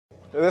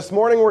This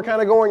morning we're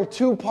kind of going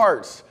two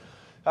parts.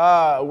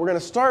 We're going to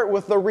start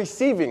with the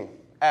receiving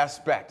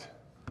aspect.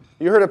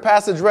 You heard a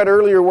passage read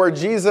earlier where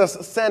Jesus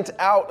sent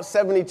out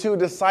 72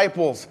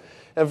 disciples.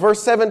 And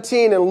verse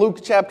 17 in Luke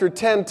chapter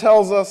 10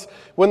 tells us,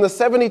 when the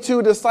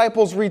 72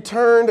 disciples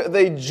returned,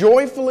 they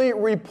joyfully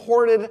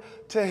reported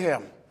to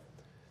him.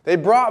 They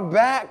brought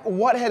back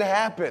what had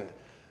happened.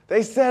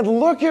 They said,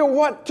 look at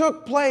what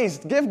took place.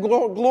 Give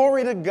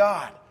glory to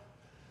God.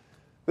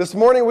 This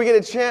morning we get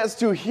a chance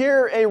to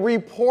hear a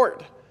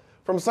report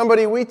from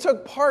somebody we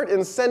took part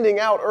in sending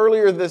out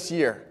earlier this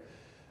year.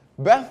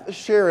 Beth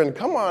Sharon,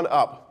 come on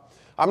up.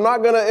 I'm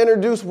not going to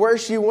introduce where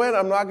she went.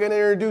 I'm not going to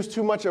introduce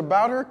too much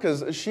about her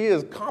because she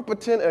is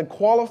competent and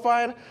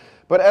qualified.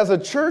 But as a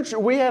church,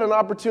 we had an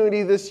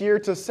opportunity this year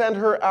to send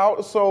her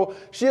out. So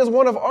she is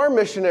one of our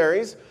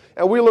missionaries,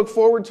 and we look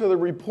forward to the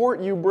report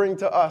you bring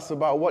to us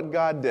about what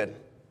God did.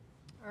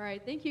 All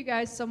right, thank you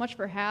guys so much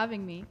for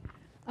having me.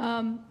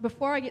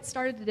 Before I get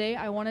started today,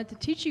 I wanted to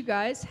teach you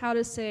guys how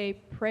to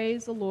say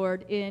praise the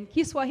Lord in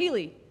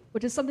Kiswahili,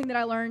 which is something that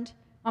I learned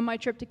on my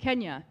trip to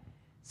Kenya.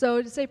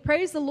 So to say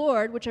praise the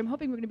Lord, which I'm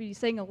hoping we're going to be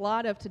saying a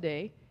lot of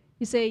today,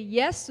 you say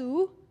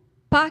Yesu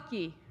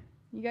Paki.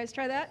 You guys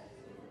try that?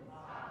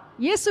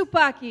 Yesu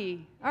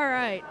Paki. All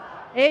right.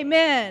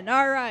 Amen.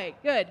 All right.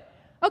 Good.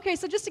 Okay,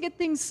 so just to get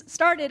things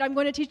started, I'm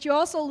going to teach you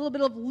also a little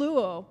bit of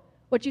Luo.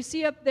 What you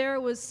see up there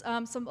was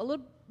a little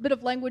bit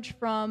of language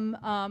from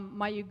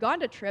my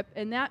Uganda trip,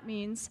 and that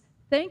means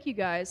thank you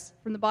guys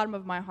from the bottom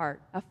of my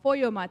heart.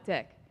 Afoyo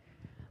matek.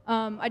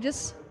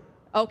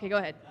 Okay, go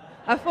ahead.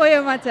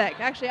 Afoyo matek.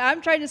 Actually,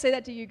 I'm trying to say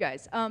that to you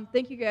guys.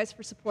 Thank you guys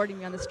for supporting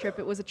me on this trip.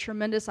 It was a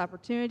tremendous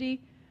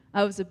opportunity.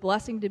 It was a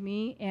blessing to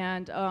me,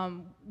 and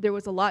there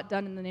was a lot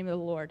done in the name of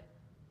the Lord.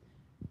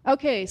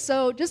 Okay,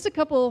 so just a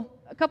couple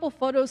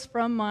photos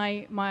from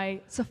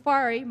my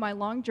safari, my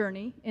long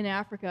journey in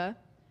Africa.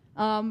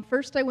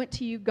 First, I went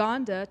to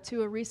Uganda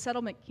to a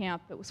resettlement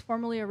camp. It was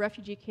formerly a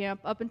refugee camp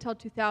up until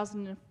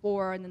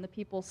 2004, and then the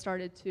people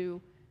started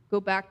to go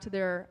back to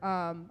their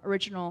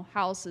original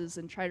houses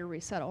and try to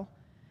resettle.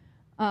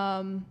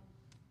 And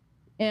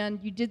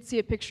you did see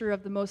a picture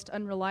of the most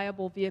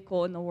unreliable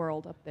vehicle in the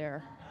world up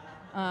there.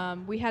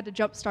 We had to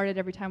jump start it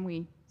every time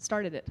we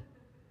started it.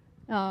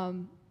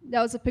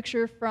 That was a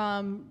picture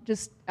from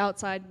just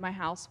outside my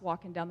house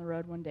walking down the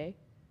road one day.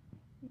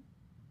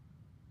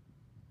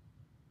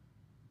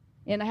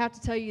 And I have to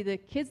tell you, the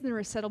kids in the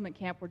resettlement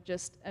camp were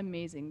just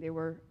amazing. They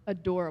were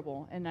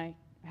adorable, and I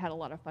had a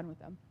lot of fun with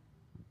them.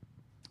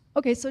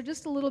 Okay, so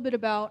just a little bit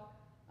about,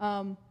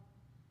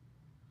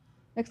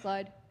 next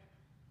slide.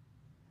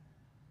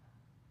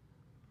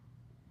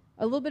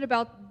 A little bit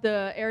about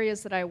the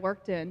areas that I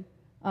worked in.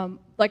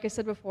 Like I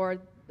said before,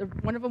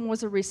 one of them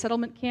was a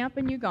resettlement camp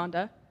in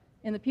Uganda,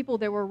 and the people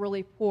there were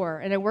really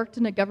poor. And I worked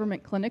in a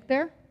government clinic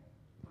there.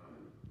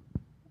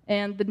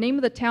 And the name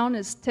of the town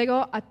is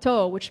Tego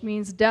Ato, which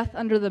means death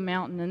under the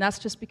mountain. And that's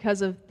just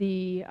because of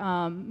the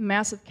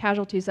massive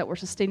casualties that were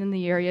sustained in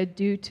the area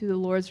due to the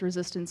Lord's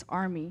Resistance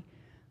Army,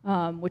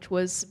 which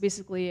was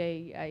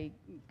basically a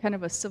kind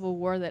of a civil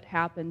war that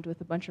happened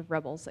with a bunch of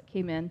rebels that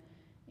came in.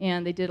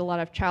 And they did a lot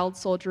of child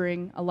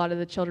soldiering. A lot of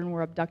the children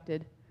were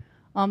abducted.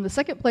 The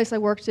second place I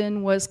worked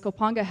in was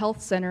Kopanga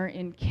Health Center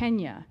in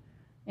Kenya.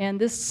 And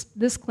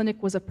this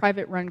clinic was a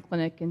private-run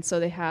clinic, and so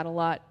they had a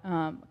lot,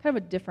 kind of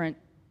a different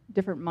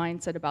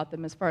mindset about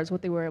them as far as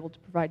what they were able to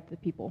provide to the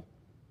people.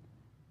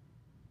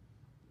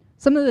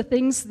 Some of the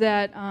things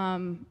that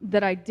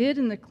I did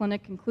in the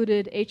clinic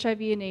included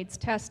HIV and AIDS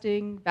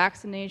testing,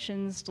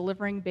 vaccinations,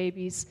 delivering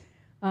babies.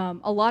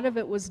 A lot of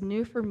it was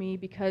new for me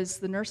because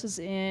the nurses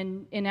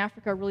in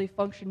Africa really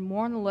function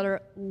more on the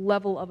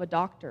level of a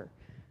doctor.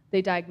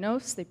 They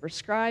diagnose, they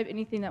prescribe,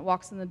 anything that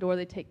walks in the door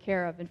they take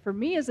care of. And for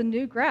me as a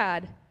new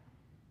grad,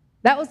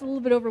 that was a little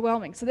bit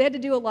overwhelming. So they had to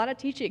do a lot of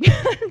teaching.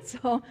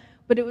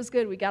 But it was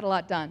good. We got a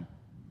lot done.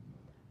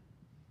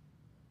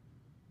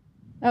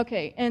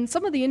 Okay, and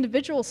some of the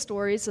individual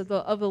stories of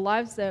the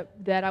lives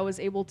that I was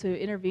able to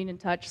intervene and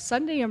touch.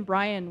 Sunday and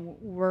Brian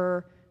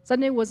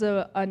Sunday was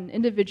an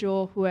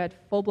individual who had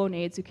full-blown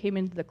AIDS who came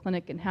into the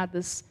clinic and had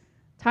this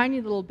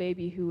tiny little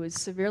baby who was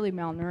severely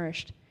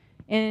malnourished.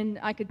 And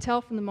I could tell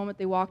from the moment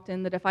they walked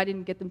in that if I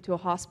didn't get them to a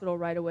hospital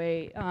right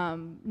away,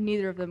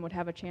 neither of them would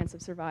have a chance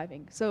of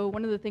surviving. So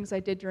one of the things I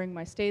did during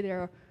my stay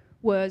there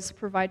was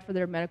provide for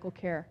their medical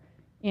care.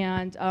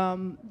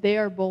 And they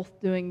are both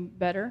doing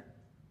better.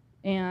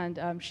 And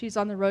she's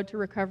on the road to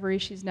recovery.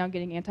 She's now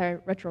getting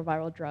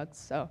antiretroviral drugs.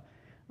 So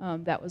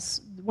that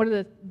was one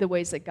of the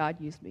ways that God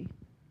used me.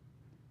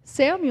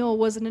 Samuel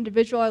was an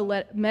individual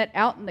I met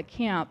out in the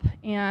camp,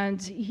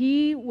 and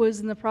he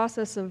was in the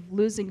process of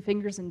losing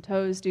fingers and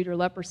toes due to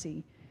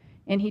leprosy,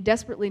 and he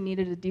desperately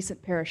needed a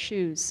decent pair of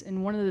shoes.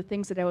 And one of the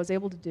things that I was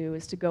able to do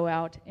is to go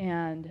out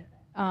and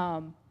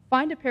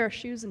find a pair of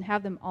shoes and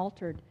have them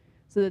altered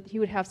so that he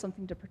would have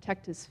something to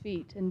protect his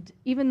feet. And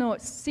even though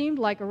it seemed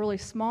like a really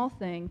small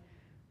thing,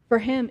 for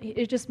him,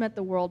 it just meant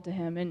the world to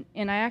him.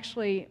 And I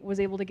actually was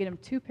able to get him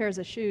 2 pairs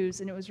of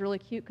shoes, and it was really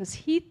cute because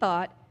he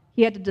thought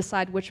he had to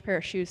decide which pair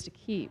of shoes to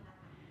keep.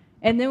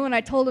 And then when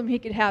I told him he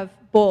could have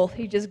both,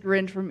 he just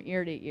grinned from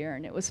ear to ear,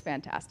 and it was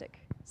fantastic.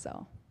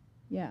 So,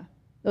 yeah,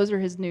 those are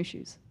his new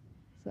shoes.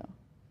 So,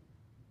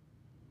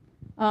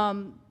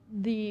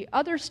 the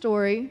other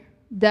story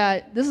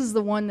this is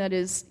the one that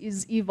is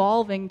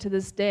evolving to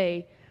this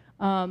day.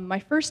 My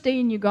first day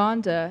in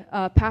Uganda,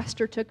 a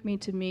pastor took me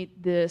to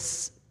meet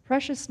this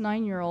precious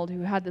 9-year-old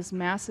who had this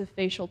massive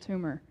facial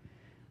tumor.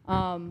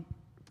 And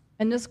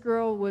this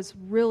girl was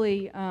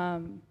really,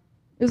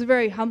 it was a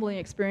very humbling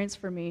experience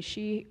for me.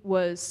 She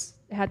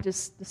had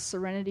this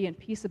serenity and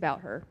peace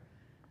about her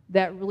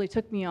that really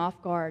took me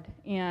off guard.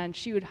 And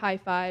she would high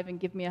five and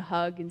give me a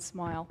hug and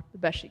smile the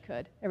best she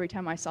could every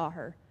time I saw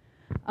her.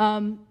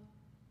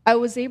 I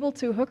was able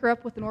to hook her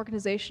up with an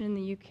organization in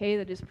the UK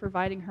that is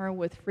providing her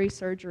with free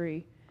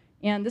surgery.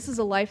 And this is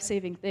a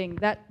life-saving thing.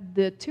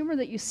 The tumor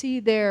that you see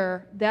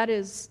there, that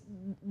is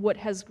what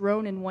has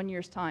grown in 1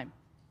 year's time.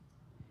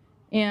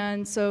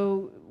 And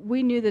so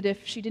we knew that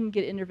if she didn't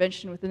get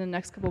intervention within the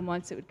next couple of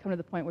months, it would come to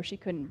the point where she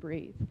couldn't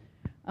breathe.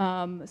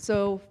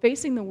 So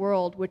Facing the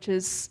World, which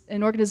is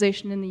an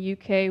organization in the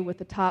UK with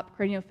the top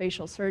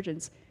craniofacial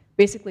surgeons,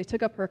 basically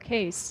took up her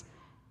case.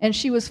 And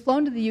she was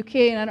flown to the UK,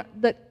 and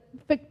that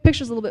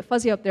picture's a little bit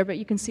fuzzy up there, but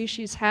you can see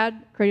she's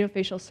had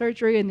craniofacial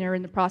surgery, and they're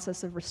in the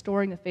process of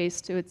restoring the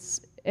face to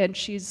and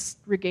she's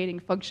regaining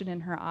function in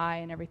her eye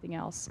and everything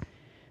else.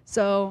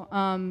 So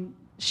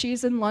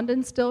she's in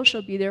London still.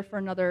 She'll be there for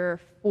another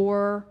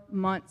 4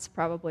 months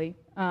probably,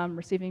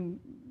 receiving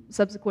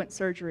subsequent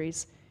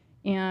surgeries.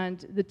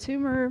 And the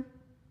tumor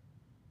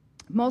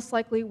most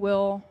likely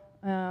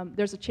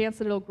there's a chance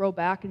that it'll grow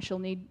back and she'll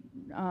need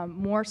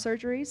more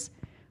surgeries,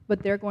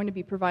 but they're going to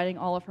be providing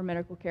all of her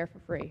medical care for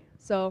free.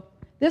 So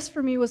this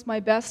for me was my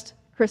best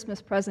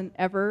Christmas present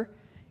ever,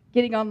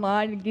 getting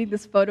online and getting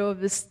this photo of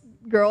this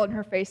girl and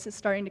her face is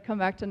starting to come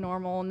back to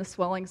normal and the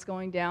swelling's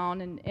going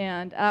down,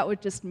 and that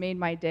would just made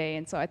my day,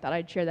 and so I thought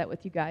I'd share that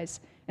with you guys.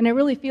 And I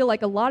really feel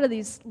like a lot of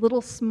these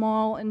little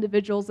small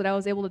individuals that I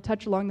was able to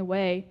touch along the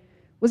way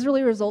was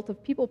really a result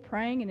of people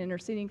praying and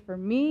interceding for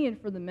me and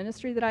for the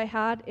ministry that I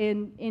had,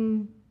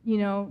 and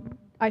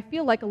I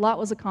feel like a lot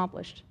was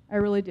accomplished. I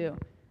really do.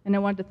 And I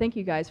wanted to thank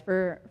you guys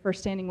for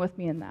standing with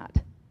me in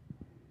that.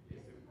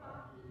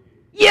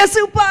 Yes,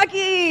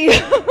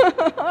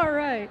 Upaki! All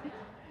right,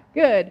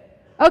 good.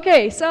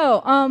 Okay,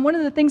 so one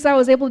of the things I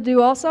was able to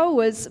do also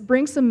was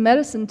bring some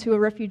medicine to a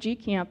refugee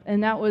camp,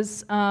 and that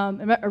was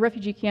a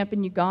refugee camp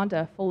in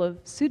Uganda full of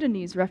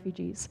Sudanese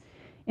refugees.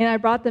 And I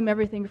brought them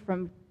everything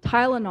from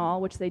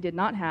Tylenol, which they did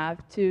not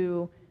have,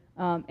 to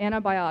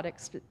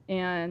antibiotics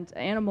and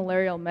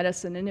antimalarial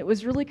medicine. And it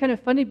was really kind of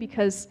funny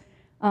because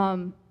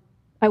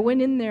I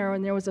went in there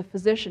and there was a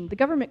physician. The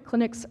government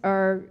clinics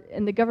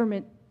and the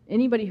government,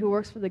 anybody who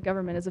works for the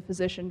government as a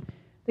physician,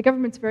 the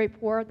government's very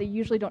poor. They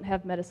usually don't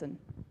have medicine.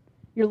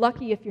 You're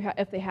lucky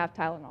if they have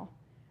Tylenol.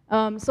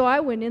 So I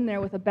went in there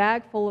with a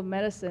bag full of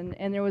medicine,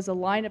 and there was a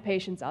line of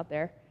patients out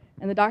there.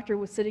 And the doctor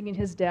was sitting in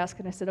his desk,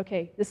 and I said,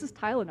 okay, this is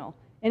Tylenol.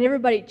 And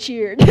everybody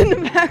cheered in the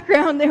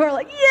background. They were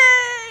like,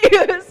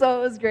 yay! So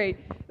it was great.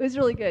 It was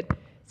really good.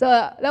 So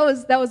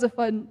that was a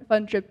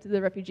fun trip to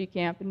the refugee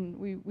camp, and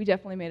we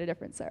definitely made a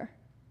difference there.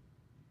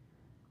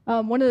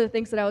 One of the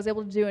things that I was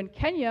able to do in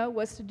Kenya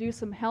was to do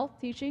some health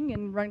teaching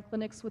and run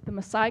clinics with the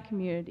Maasai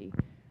community.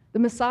 The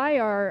Maasai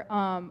are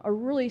a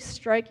really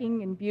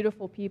striking and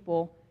beautiful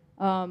people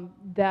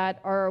that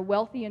are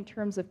wealthy in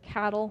terms of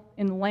cattle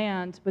and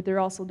land, but they're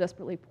also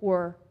desperately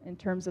poor in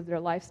terms of their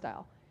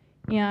lifestyle.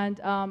 And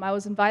I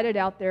was invited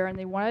out there, and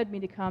they wanted me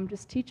to come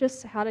just teach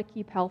us how to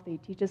keep healthy.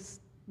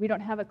 We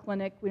don't have a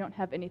clinic, we don't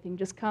have anything.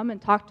 Just come and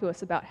talk to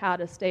us about how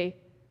to stay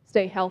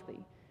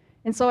healthy.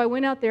 And so I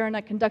went out there and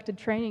I conducted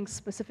trainings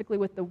specifically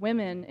with the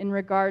women in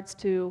regards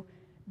to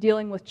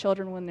dealing with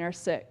children when they're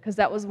sick, because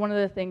that was one of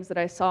the things that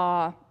I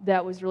saw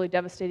that was really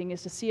devastating,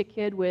 is to see a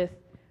kid with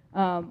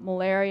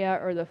malaria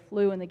or the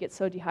flu and they get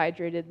so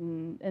dehydrated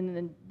and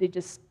then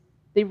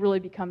they really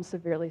become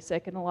severely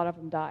sick, and a lot of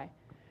them die.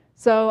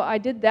 So I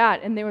did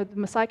that, and the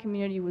Maasai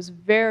community was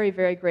very,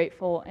 very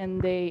grateful,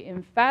 and they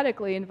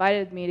emphatically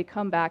invited me to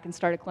come back and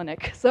start a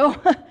clinic. So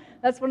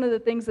that's one of the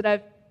things that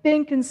I've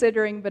been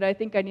considering, but I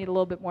think I need a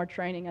little bit more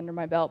training under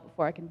my belt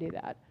before I can do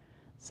that.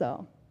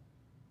 So,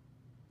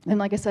 and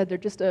like I said, they're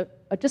just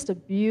a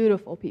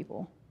beautiful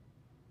people.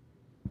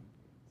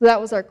 So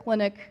that was our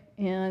clinic,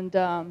 and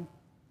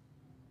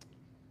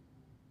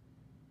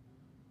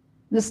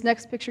this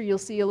next picture you'll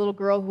see a little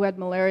girl who had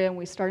malaria, and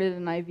we started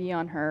an IV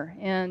on her.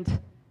 And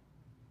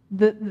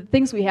the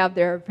things we have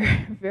there are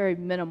very, very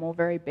minimal,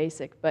 very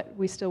basic, but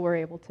we still were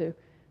able to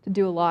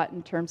do a lot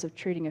in terms of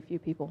treating a few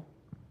people.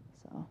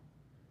 So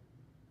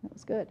that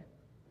was good.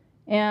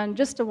 And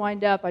just to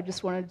wind up, I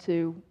just wanted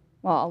to,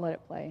 well, I'll let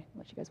it play,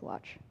 let you guys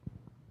watch.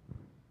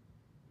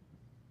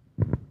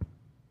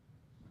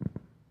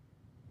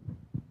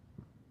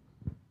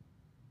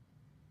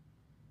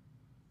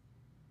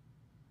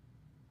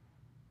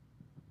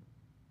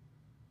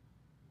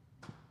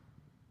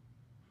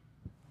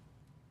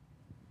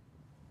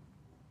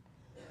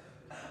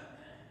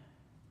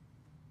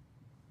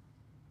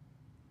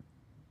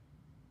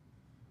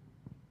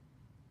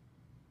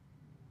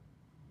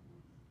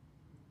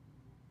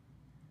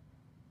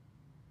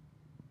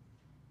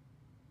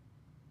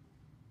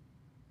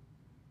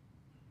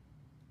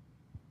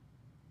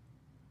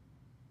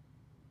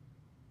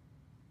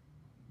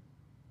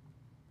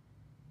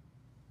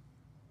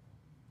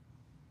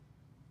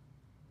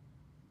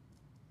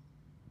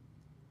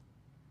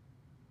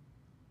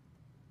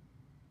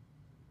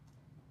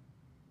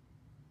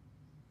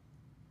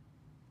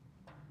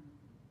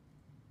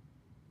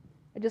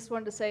 just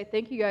wanted to say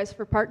thank you guys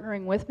for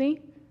partnering with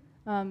me.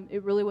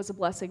 It really was a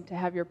blessing to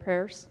have your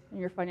prayers and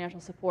your financial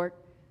support.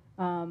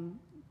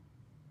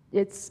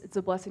 It's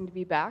a blessing to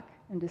be back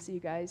and to see you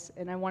guys.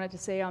 And I wanted to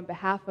say on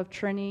behalf of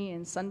Trini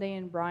and Sunday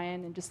and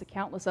Brian and just the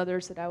countless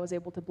others that I was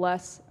able to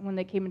bless when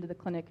they came into the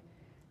clinic,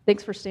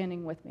 thanks for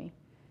standing with me.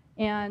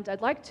 And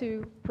I'd like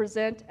to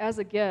present as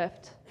a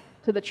gift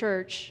to the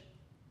church,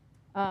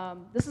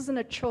 this is an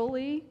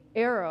Acholi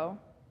arrow,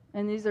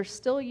 and these are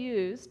still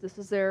used. This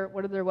is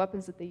one of their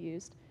weapons that they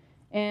used.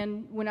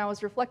 And when I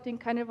was reflecting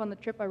kind of on the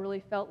trip, I really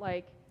felt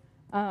like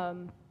a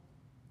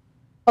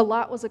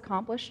lot was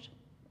accomplished.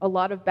 A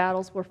lot of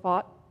battles were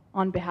fought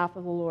on behalf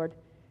of the Lord.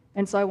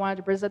 And so I wanted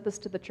to present this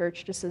to the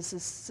church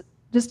just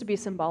to be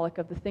symbolic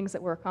of the things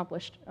that were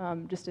accomplished,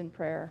 just in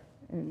prayer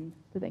and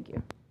to thank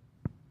you.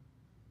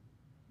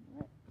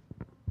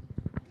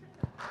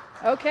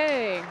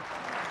 Okay.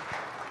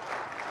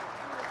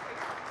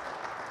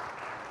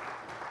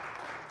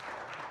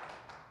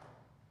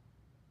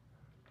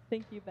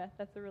 Thank you, Beth.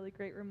 That's a really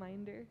great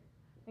reminder.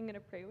 I'm going to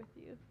pray with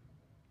you.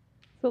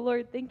 So,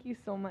 Lord, thank you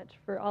so much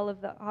for all of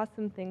the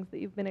awesome things that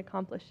you've been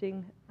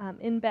accomplishing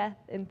in Beth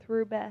and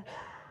through Beth,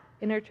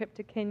 in her trip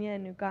to Kenya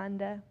and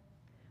Uganda.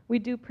 We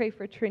do pray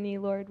for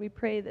Trini, Lord. We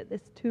pray that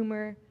this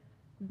tumor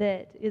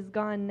that is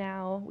gone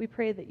now, we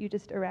pray that you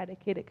just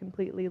eradicate it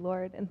completely,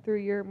 Lord. And through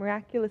your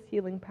miraculous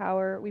healing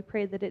power, we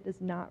pray that it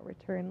does not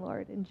return,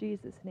 Lord. In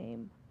Jesus'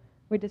 name,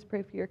 we just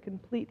pray for your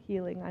complete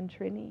healing on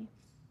Trini.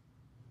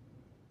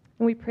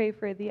 And we pray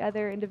for the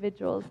other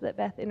individuals that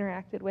Beth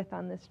interacted with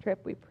on this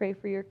trip. We pray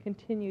for your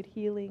continued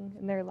healing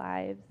in their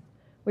lives.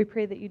 We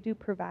pray that you do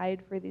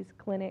provide for these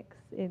clinics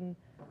in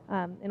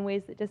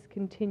ways that just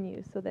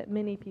continue so that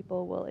many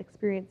people will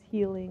experience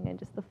healing and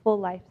just the full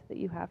life that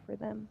you have for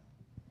them.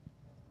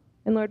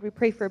 And Lord, we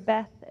pray for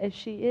Beth as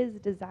she is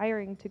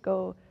desiring to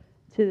go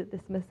to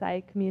this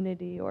Messiah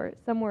community or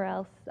somewhere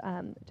else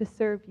to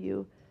serve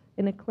you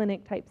in a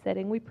clinic type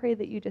setting. We pray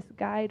that you just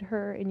guide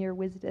her in your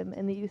wisdom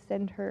and that you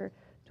send her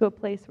to a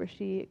place where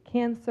she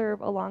can serve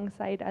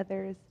alongside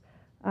others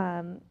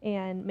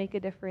and make a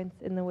difference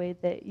in the way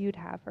that you'd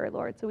have her,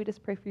 Lord. So we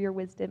just pray for your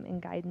wisdom and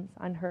guidance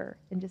on her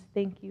and just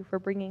thank you for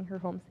bringing her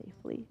home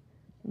safely.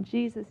 In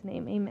Jesus'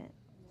 name, amen.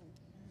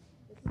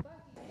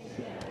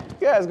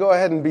 You guys go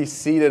ahead and be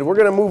seated. We're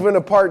going to move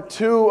into part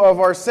 2 of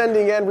our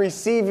sending and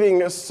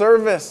receiving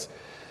service.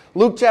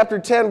 Luke chapter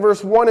 10,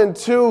 verse 1 and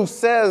 2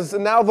 says,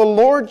 "Now the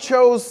Lord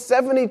chose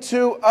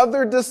 72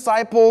 other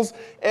disciples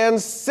and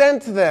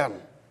sent them.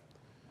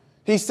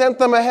 He sent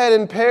them ahead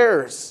in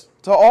pairs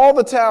to all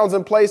the towns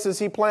and places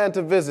he planned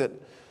to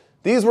visit.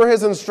 These were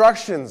his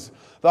instructions.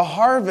 The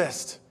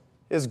harvest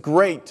is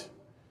great,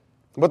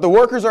 but the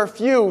workers are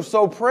few.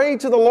 So pray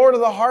to the Lord of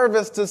the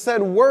harvest to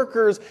send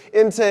workers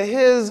into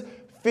his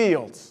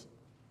fields."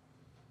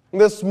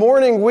 This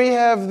morning we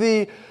have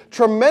the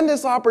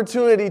tremendous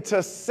opportunity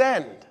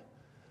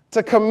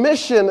to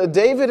commission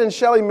David and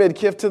Shelley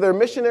Midkiff to their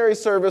missionary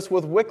service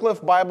with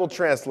Wycliffe Bible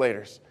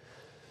translators.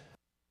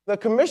 The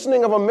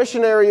commissioning of a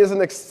missionary is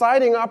an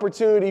exciting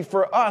opportunity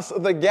for us,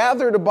 the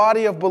gathered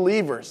body of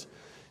believers.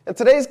 And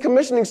today's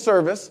commissioning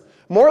service,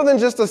 more than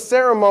just a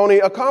ceremony,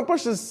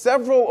 accomplishes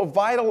several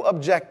vital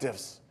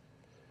objectives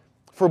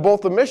for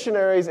both the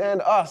missionaries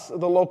and us,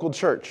 the local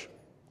church.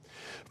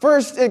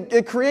 First,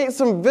 it creates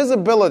some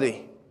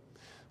visibility.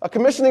 A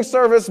commissioning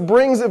service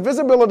brings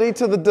visibility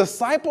to the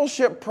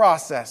discipleship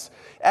process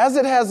as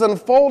it has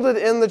unfolded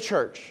in the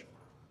church.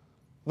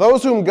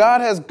 Those whom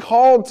God has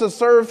called to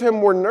serve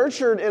him were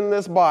nurtured in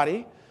this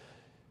body,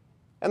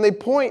 and they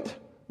point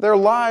their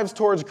lives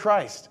towards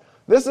Christ.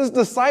 This is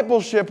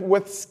discipleship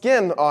with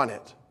skin on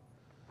it.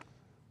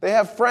 They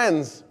have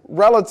friends,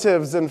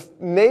 relatives, and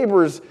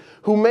neighbors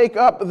who make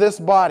up this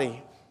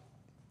body.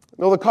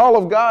 Though the call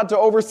of God to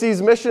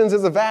overseas missions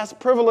is a vast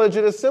privilege,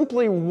 it is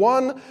simply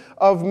one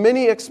of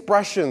many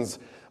expressions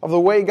of the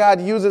way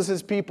God uses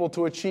his people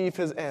to achieve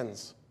his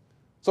ends.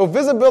 So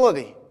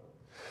visibility.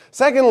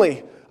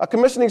 Secondly, a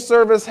commissioning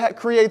service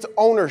creates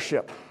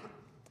ownership.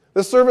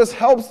 This service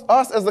helps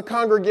us as the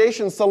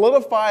congregation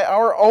solidify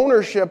our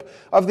ownership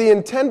of the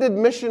intended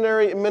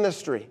missionary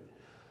ministry.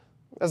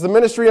 As the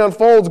ministry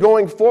unfolds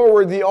going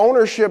forward, the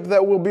ownership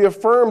that will be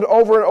affirmed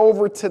over and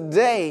over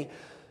today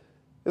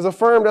is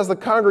affirmed as the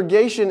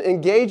congregation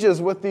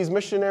engages with these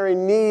missionary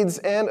needs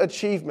and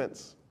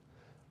achievements.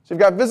 So you've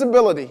got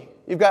visibility,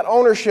 you've got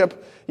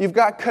ownership, you've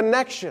got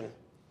connection.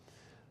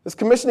 This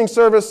commissioning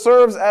service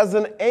serves as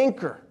an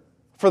anchor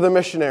for the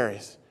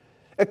missionaries.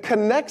 It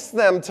connects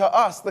them to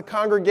us, the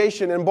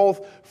congregation, in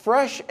both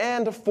fresh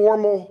and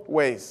formal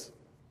ways.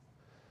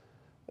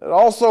 It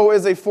also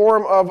is a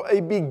form of a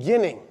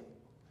beginning.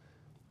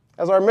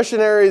 As our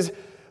missionaries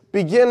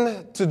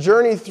begin to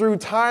journey through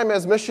time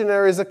as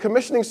missionaries, a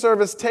commissioning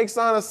service takes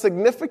on a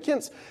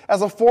significance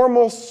as a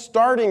formal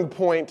starting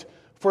point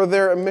for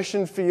their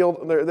mission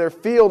field, their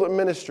field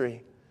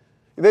ministry.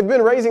 They've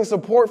been raising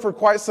support for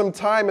quite some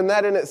time, and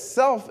that in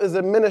itself is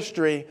a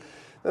ministry.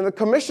 And the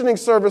commissioning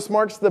service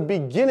marks the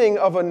beginning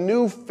of a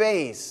new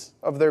phase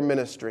of their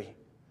ministry.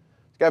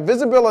 You've got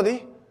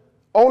visibility,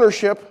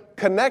 ownership,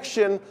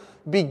 connection,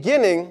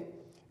 beginning,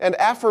 and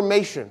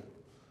affirmation.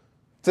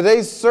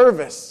 Today's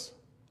service,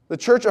 the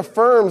church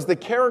affirms the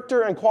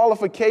character and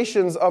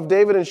qualifications of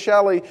David and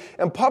Shelley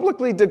and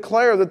publicly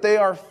declare that they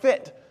are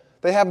fit,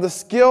 they have the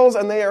skills,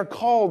 and they are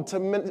called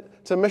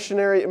to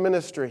missionary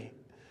ministry.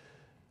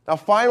 Now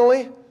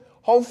finally,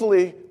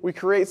 hopefully, we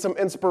create some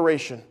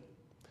inspiration.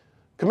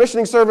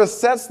 Commissioning service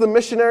sets the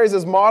missionaries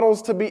as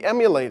models to be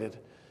emulated.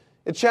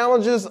 It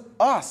challenges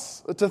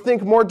us to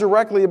think more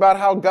directly about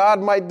how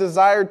God might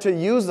desire to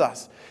use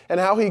us and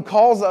how He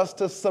calls us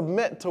to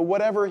submit to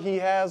whatever He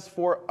has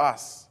for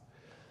us.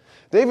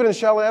 David and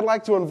Shelley, I'd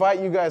like to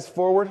invite you guys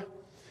forward.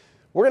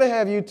 We're going to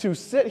have you two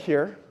sit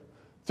here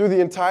through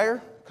the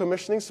entire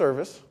commissioning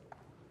service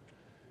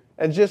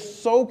and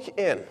just soak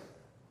in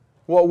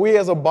what we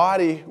as a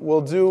body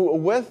will do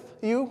with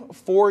you,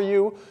 for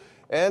you,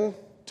 and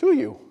to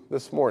you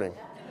this morning.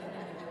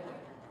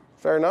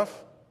 Fair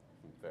enough?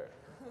 Fair.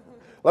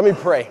 Let me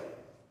pray.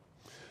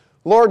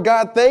 Lord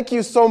God, thank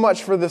you so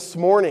much for this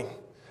morning.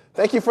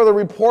 Thank you for the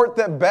report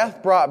that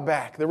Beth brought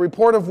back, the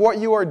report of what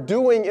you are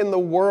doing in the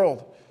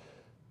world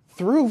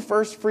through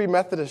First Free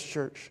Methodist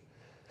Church.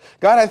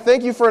 God, I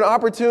thank you for an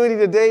opportunity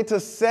today to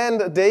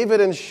send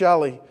David and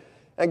Shelley.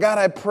 And God,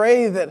 I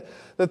pray that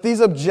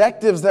these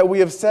objectives that we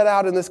have set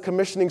out in this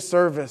commissioning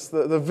service,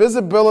 the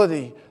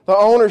visibility, the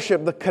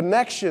ownership, the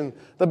connection,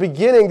 the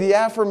beginning, the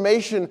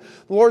affirmation,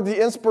 Lord, the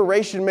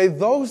inspiration, may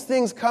those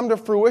things come to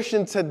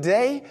fruition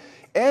today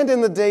and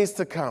in the days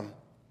to come.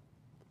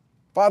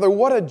 Father,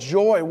 what a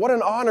joy, what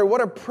an honor,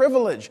 what a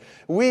privilege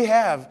we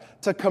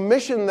have to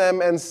commission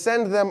them and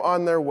send them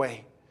on their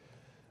way.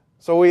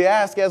 So we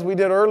ask, as we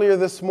did earlier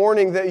this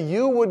morning, that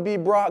you would be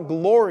brought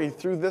glory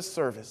through this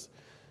service.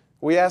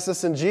 We ask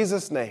this in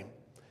Jesus' name.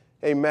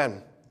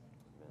 Amen.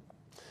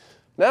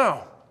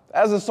 Now,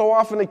 as is so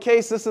often the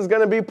case, this is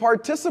going to be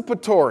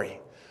participatory.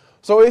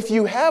 So if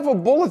you have a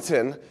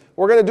bulletin,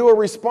 we're going to do a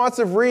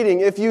responsive reading.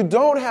 If you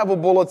don't have a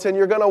bulletin,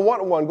 you're going to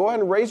want one. Go ahead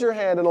and raise your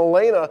hand, and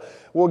Elena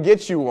will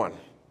get you one.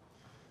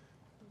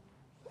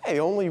 Hey,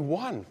 only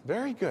one.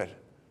 Very good.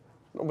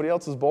 Nobody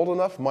else is bold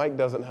enough? Mike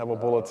doesn't have a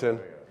bulletin.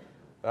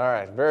 All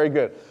right, very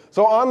good.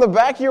 So on the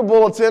back of your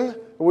bulletin,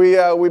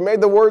 we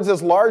made the words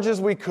as large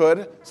as we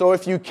could. So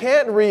if you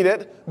can't read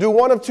it, do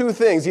one of two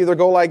things. Either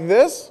go like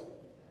this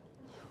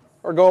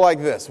or go like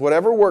this,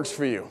 whatever works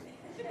for you.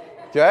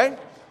 Okay?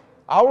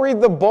 I'll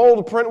read the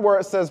bold print where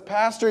it says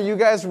pastor. You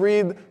guys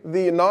read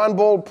the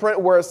non-bold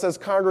print where it says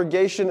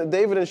congregation.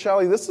 David and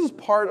Shelley, this is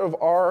part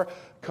of our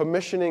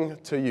commissioning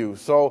to you.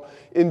 So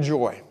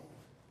enjoy.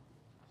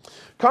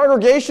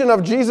 Congregation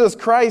of Jesus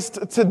Christ,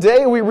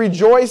 today we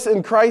rejoice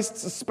in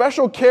Christ's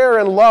special care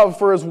and love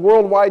for His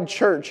worldwide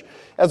church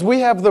as we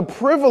have the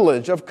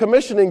privilege of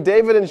commissioning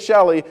David and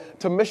Shelley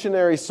to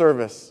missionary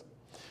service.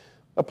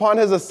 Upon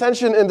His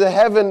ascension into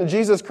heaven,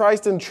 Jesus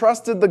Christ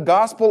entrusted the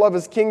gospel of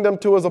His kingdom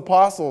to His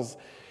apostles.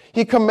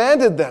 He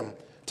commanded them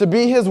to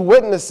be His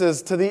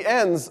witnesses to the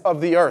ends of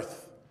the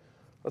earth.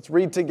 Let's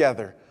read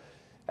together.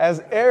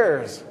 As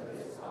heirs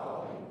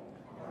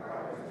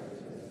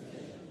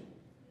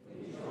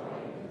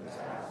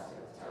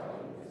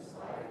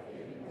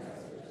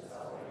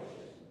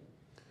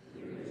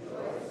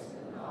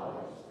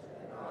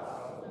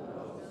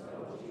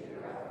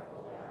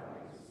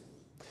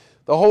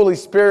the Holy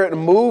Spirit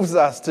moves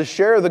us to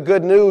share the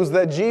good news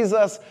that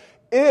Jesus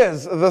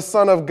is the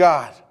Son of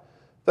God,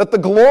 that the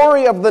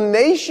glory of the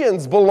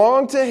nations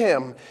belong to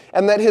Him,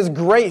 and that His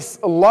grace,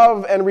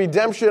 love, and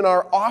redemption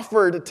are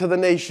offered to the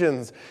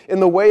nations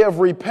in the way of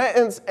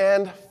repentance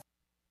and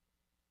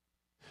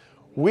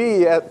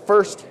we at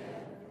First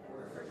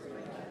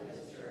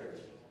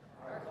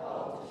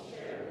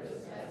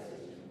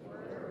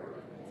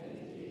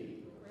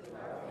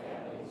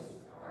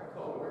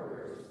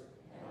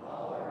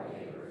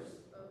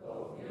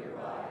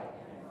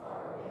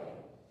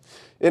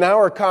in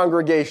our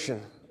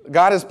congregation,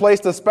 God has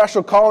placed a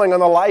special calling on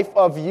the life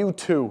of you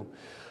two,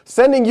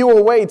 sending you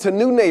away to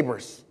new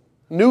neighbors,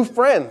 new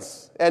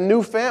friends, and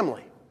new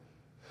family.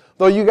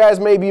 Though you guys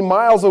may be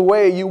miles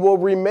away, you will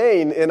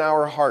remain in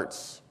our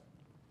hearts.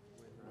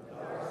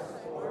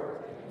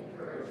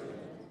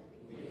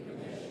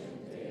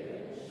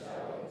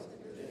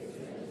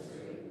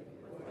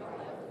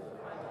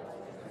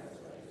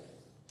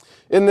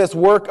 In this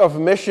work of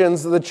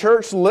missions, the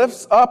church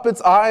lifts up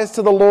its eyes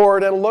to the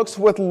Lord and looks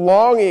with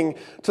longing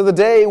to the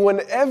day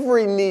when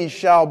every knee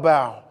shall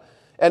bow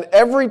and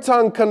every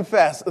tongue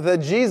confess that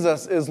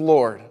Jesus is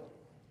Lord.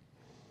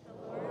 The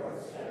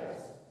Lord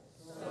says,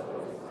 "So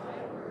is my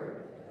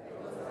word that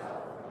goes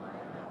out from my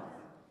mouth.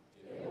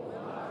 It will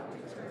not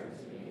return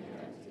to me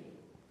empty,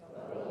 but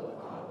will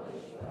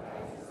accomplish what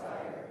I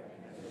desire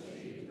and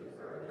achieve the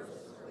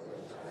purpose for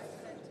which I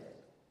sent it."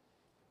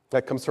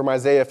 That comes from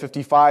Isaiah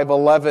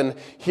 55:11.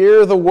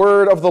 Hear the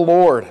word of the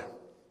Lord.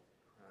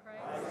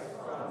 Christ's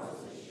promise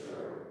is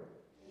sure.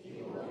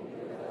 He will be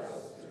with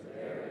us to the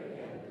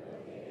very end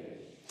of the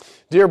age.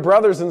 Dear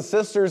brothers and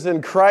sisters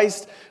in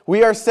Christ,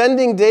 we are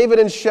sending David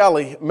and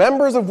Shelley,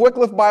 members of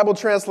Wycliffe Bible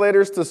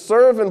Translators, to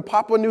serve in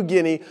Papua New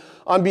Guinea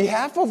on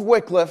behalf of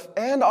Wycliffe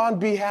and on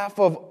behalf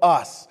of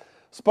us,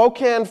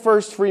 Spokane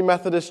First Free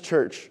Methodist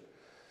Church.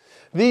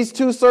 These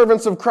two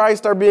servants of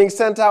Christ are being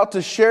sent out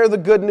to share the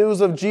good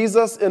news of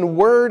Jesus in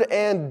word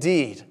and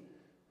deed.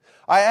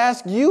 I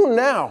ask you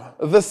now,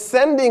 the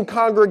sending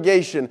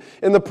congregation,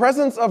 in the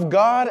presence of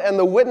God and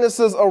the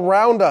witnesses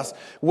around us,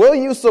 will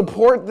you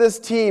support this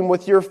team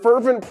with your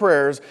fervent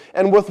prayers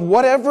and with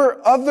whatever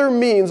other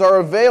means are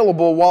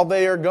available while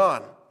they are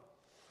gone?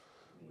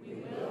 We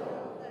will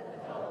with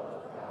the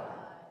help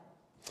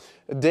of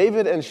God.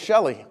 David and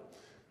Shelley,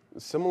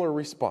 similar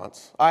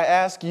response. I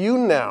ask you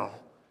now,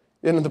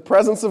 in the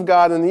presence of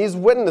God and these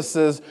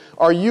witnesses,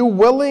 are you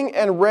willing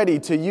and ready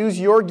to use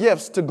your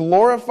gifts to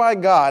glorify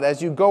God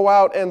as you go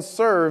out and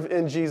serve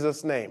in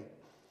Jesus' name?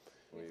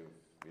 We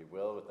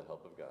will with the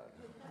help of God.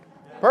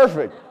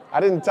 Perfect. I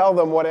didn't tell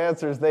them what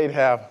answers they'd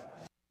have.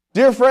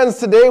 Dear friends,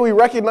 today we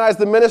recognize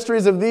the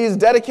ministries of these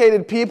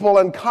dedicated people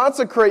and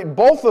consecrate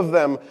both of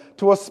them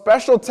to a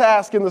special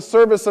task in the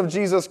service of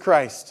Jesus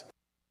Christ.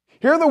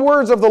 Hear the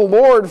words of the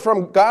Lord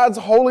from God's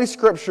Holy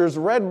Scriptures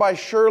read by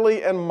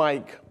Shirley and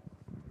Mike.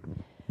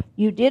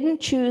 You didn't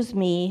choose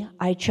me,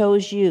 I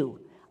chose you.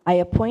 I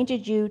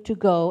appointed you to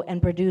go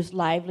and produce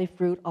lively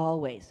fruit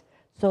always,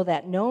 so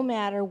that no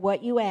matter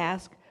what you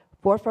ask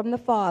for from the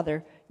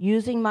Father,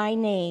 using my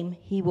name,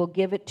 he will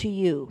give it to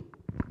you.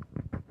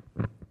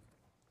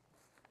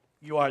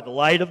 You are the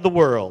light of the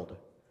world.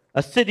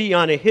 A city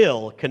on a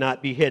hill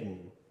cannot be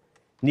hidden.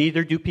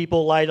 Neither do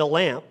people light a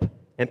lamp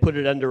and put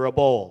it under a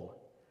bowl.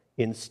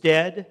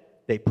 Instead,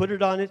 they put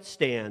it on its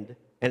stand,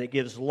 and it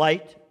gives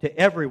light to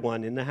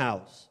everyone in the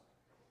house.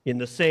 In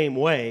the same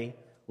way,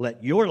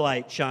 let your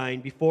light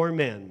shine before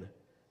men,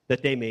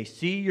 that they may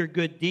see your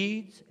good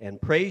deeds and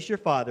praise your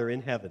Father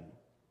in heaven.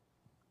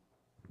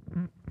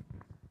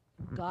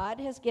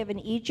 God has given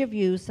each of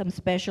you some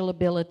special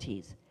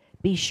abilities.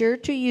 Be sure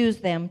to use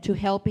them to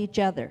help each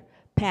other,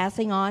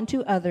 passing on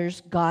to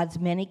others God's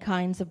many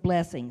kinds of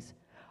blessings.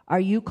 Are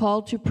you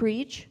called to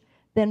preach?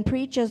 Then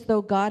preach as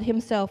though God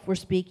himself were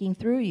speaking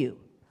through you.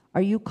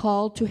 Are you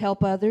called to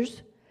help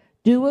others?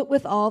 Do it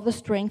with all the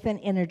strength and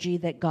energy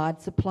that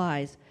God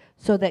supplies,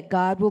 so that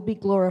God will be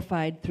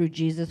glorified through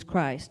Jesus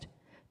Christ.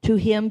 To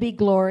him be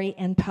glory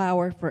and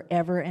power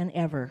forever and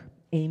ever.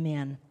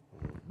 Amen.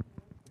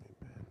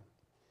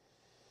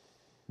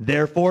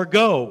 Therefore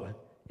go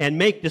and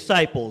make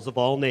disciples of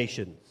all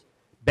nations,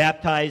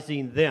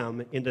 baptizing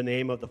them in the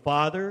name of the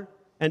Father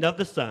and of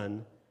the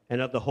Son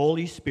and of the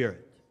Holy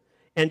Spirit,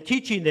 and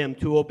teaching them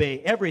to obey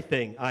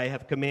everything I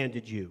have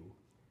commanded you.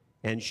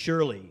 And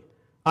surely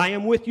I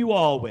am with you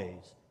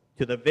always,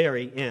 to the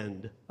very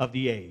end of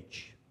the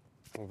age.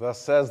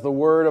 Thus says the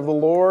word of the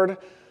Lord.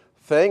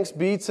 Thanks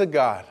be to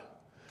God.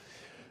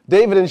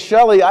 David and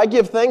Shelley, I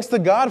give thanks to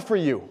God for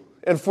you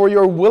and for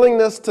your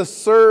willingness to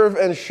serve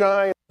and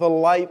shine the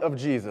light of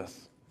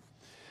Jesus.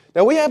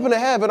 Now, we happen to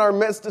have in our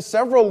midst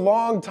several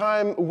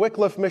long-time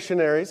Wycliffe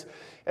missionaries,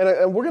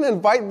 and we're going to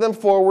invite them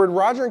forward,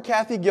 Roger and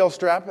Kathy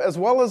Gilstrap, as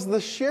well as the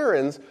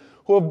Sheerans,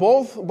 who have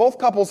both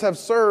couples have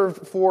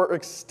served for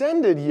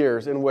extended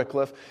years in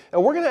Wycliffe,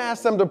 and we're going to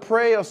ask them to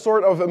pray a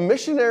sort of a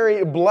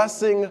missionary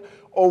blessing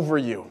over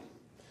you.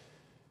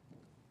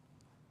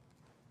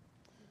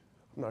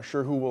 I'm not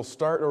sure who will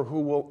start or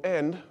who will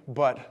end,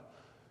 but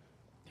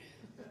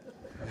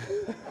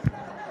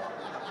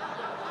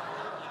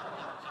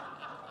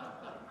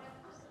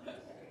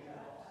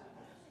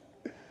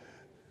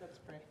let's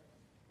pray.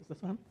 Is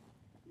this on?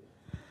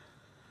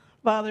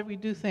 Father, we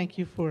do thank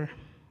you for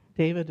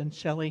David and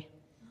Shelley,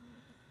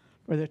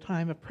 for their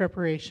time of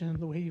preparation,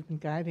 the way you've been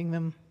guiding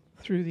them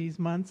through these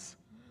months,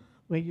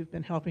 the way you've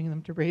been helping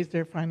them to raise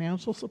their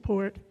financial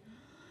support,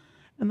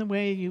 and the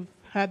way you've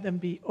had them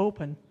be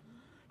open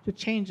to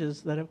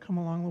changes that have come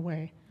along the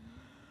way.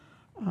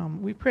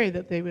 We pray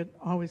that they would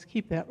always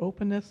keep that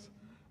openness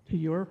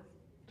to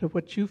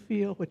what you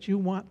feel, what you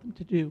want them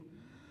to do.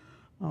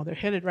 They're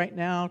headed right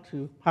now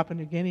to Papua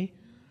New Guinea,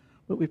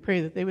 but we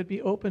pray that they would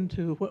be open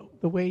to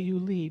the way you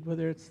lead,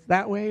 whether it's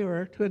that way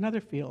or to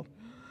another field.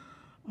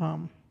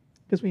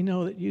 Because we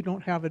know that you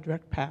don't have a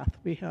direct path.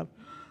 We have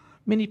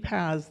many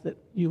paths that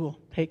you will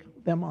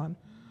take them on.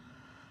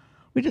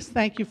 We just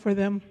thank you for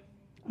them,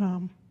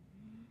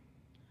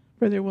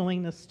 for their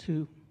willingness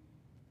to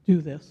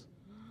do this.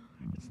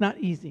 It's not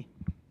easy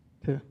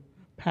to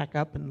pack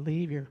up and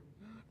leave your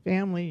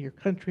family, your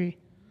country,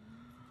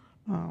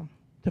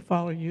 to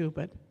follow you,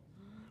 but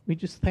we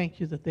just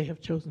thank you that they have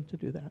chosen to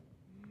do that.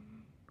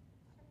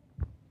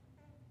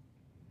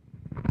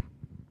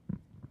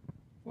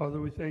 Father,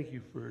 we thank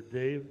you for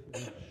Dave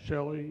and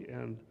Shelley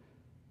and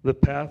the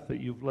path that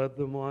you've led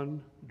them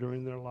on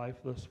during their life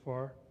thus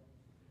far.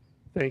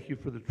 Thank you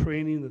for the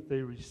training that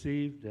they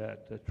received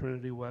at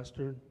Trinity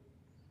Western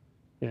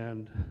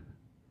and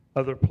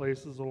other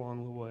places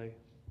along the way.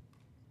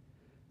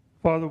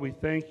 Father, we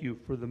thank you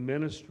for the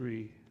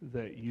ministry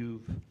that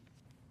you've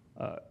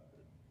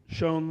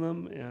shown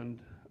them and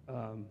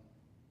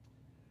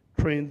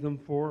trained them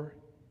for,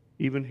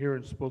 even here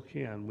in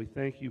Spokane. We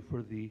thank you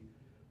for the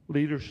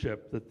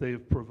leadership that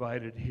they've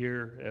provided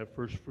here at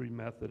First Free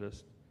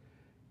Methodist,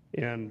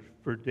 and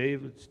for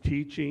David's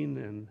teaching,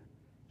 and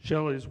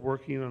Shelley's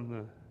working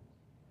on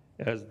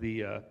as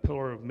the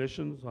pillar of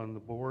missions on the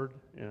board,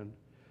 and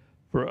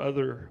for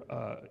other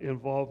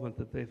involvement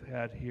that they've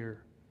had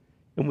here.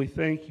 And we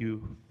thank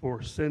you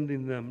for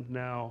sending them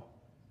now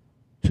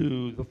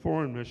to the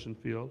foreign mission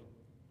field.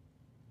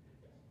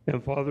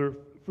 And Father,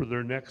 for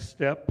their next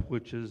step,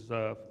 which is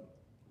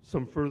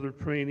some further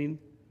training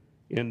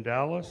in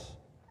Dallas,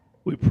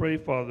 we pray,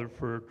 Father,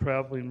 for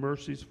traveling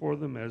mercies for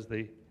them as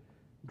they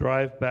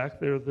drive back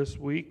there this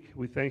week.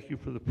 We thank you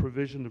for the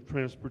provision of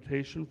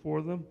transportation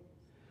for them.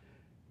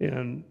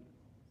 And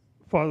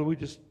Father, we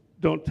just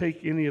don't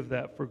take any of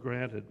that for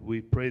granted. We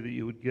pray that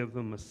you would give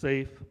them a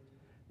safe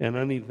and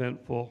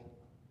uneventful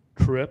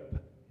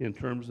trip in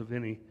terms of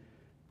any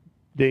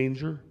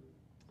danger.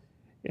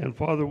 And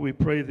Father, we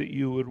pray that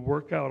you would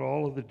work out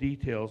all of the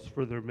details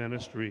for their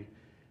ministry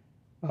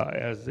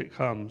as it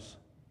comes.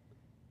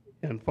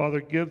 And Father,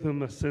 give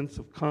them a sense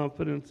of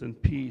confidence and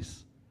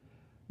peace,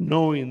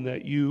 knowing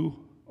that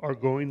you are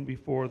going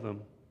before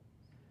them.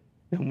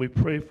 And we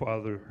pray,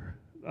 Father,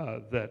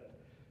 that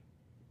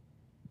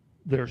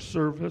their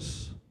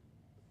service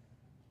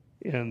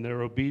and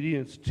their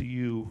obedience to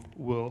you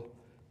will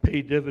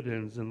pay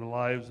dividends in the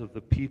lives of the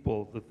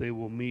people that they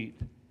will meet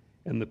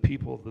and the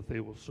people that they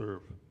will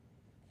serve.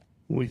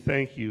 We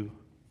thank you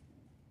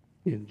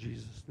in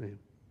Jesus' name.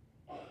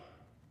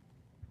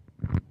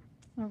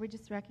 Lord, we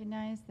just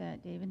recognize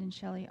that David and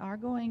Shelley are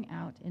going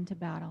out into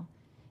battle.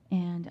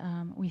 And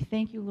we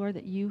thank you, Lord,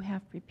 that you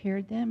have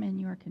prepared them and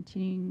you are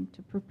continuing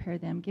to prepare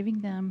them, giving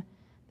them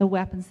the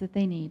weapons that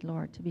they need,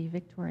 Lord, to be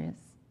victorious.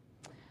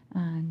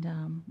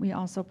 And we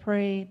also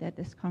pray that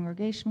this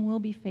congregation will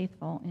be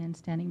faithful in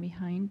standing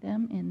behind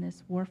them in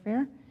this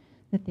warfare,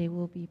 that they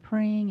will be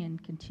praying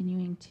and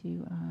continuing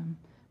to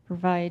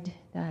provide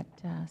that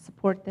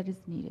support that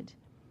is needed.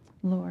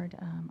 Lord,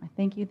 I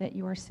thank you that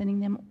you are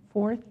sending them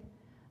forth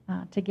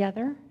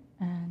together.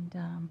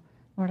 And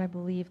Lord, I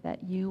believe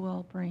that you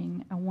will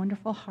bring a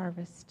wonderful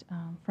harvest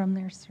from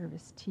their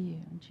service to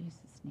you in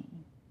Jesus'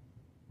 name.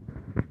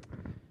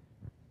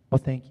 Well,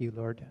 thank you,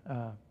 Lord.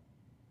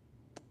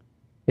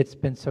 It's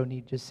been so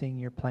neat just seeing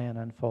your plan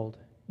unfold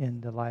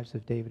in the lives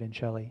of David and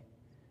Shelley.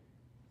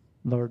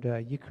 Lord,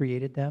 you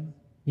created them.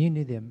 You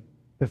knew them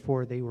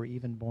before they were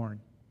even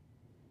born.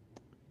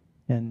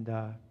 And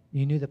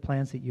you knew the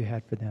plans that you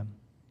had for them.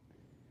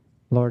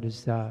 Lord,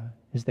 as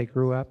they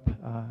grew up,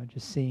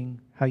 just seeing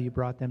how you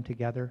brought them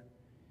together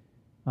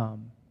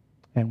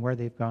and where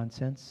they've gone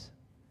since,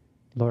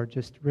 Lord,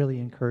 just really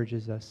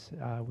encourages us.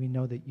 We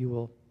know that you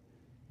will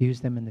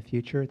use them in the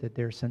future, that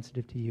they're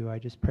sensitive to you. I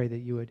just pray that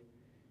you would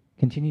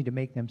continue to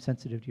make them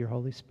sensitive to your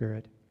Holy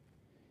Spirit.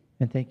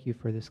 And thank you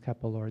for this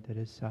couple, Lord, that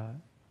has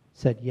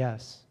said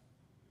yes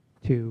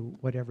to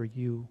whatever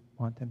you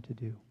want them to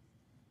do.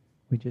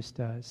 We just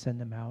send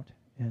them out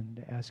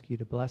and ask you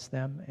to bless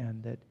them,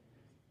 and that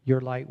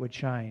your light would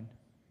shine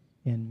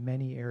in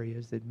many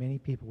areas, that many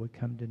people would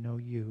come to know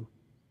you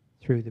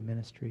through the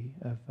ministry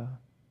of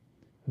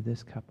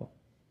this couple.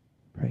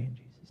 Pray in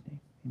Jesus' name.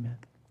 Amen.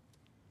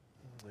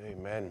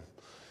 Amen.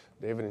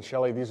 David and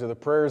Shelley, these are the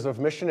prayers of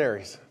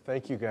missionaries.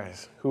 Thank you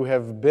guys who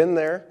have been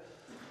there,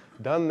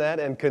 done that,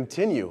 and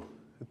continue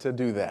to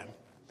do that.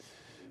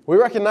 We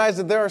recognize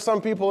that there are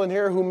some people in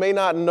here who may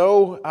not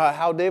know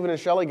how David and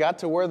Shelley got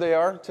to where they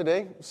are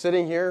today,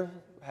 sitting here,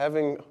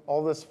 having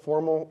all this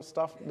formal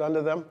stuff done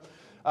to them.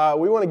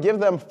 We want to give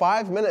them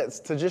 5 minutes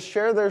to just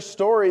share their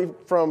story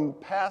from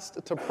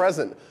past to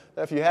present.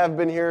 If you have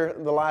been here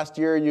the last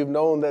year, you've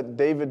known that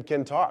David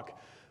can talk.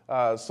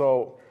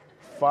 So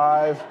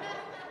 5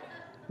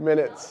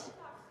 minutes.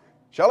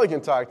 Shelley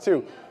can talk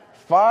too.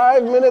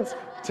 5 minutes.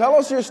 Tell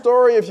us your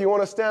story. If you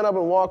want to stand up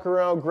and walk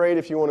around, great.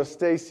 If you want to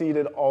stay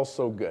seated,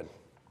 also good.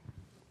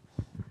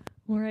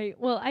 All right.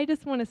 Well, I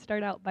just want to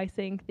start out by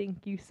saying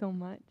thank you so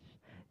much.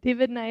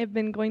 David and I have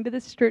been going to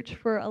this church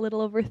for a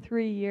little over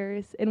 3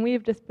 years, and we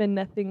have just been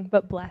nothing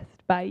but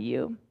blessed by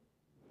you.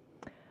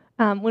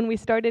 When we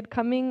started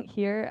coming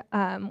here,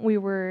 we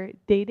were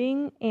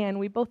dating, and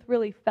we both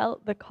really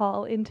felt the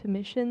call into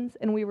missions,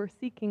 and we were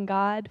seeking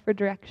God for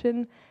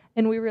direction,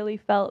 and we really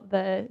felt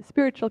the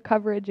spiritual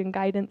coverage and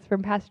guidance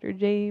from Pastor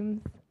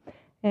James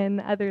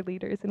and other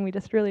leaders, and we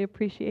just really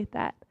appreciate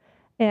that.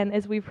 And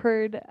as we've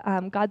heard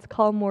God's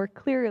call more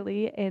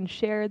clearly and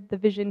shared the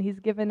vision he's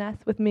given us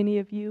with many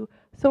of you,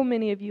 so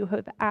many of you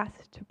have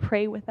asked to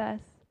pray with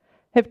us,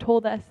 have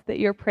told us that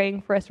you're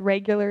praying for us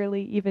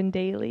regularly, even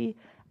daily,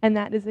 and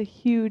that is a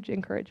huge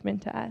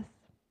encouragement to us.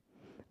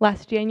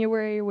 Last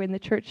January, when the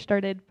church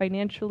started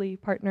financially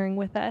partnering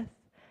with us,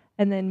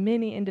 and then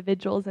many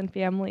individuals and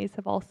families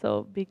have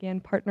also began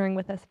partnering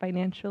with us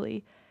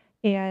financially,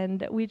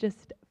 and we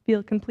just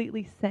feel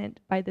completely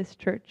sent by this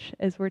church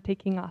as we're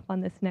taking off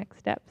on this next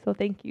step. So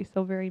thank you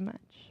so very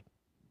much.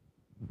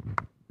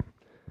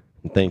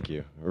 Thank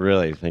you.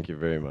 Really, thank you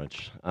very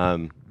much.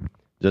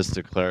 just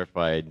to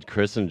clarify,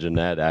 Chris and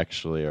Jeanette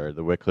actually are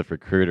the Wycliffe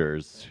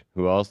recruiters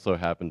who also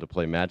happen to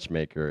play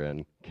matchmaker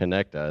and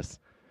connect us.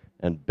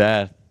 And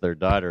Beth, their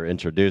daughter,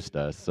 introduced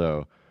us.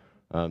 So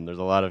there's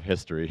a lot of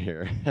history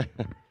here.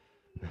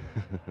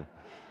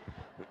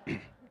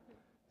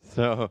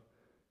 So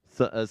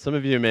some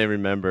of you may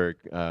remember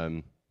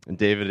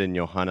David and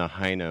Johanna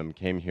Heinem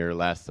came here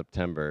last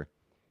September,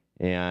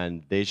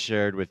 and they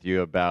shared with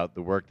you about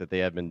the work that they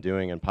have been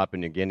doing in Papua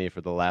New Guinea for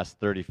the last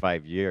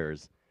 35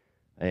 years,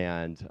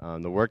 and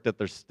the work that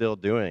they're still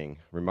doing,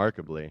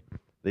 remarkably.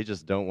 They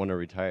just don't want to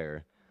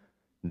retire.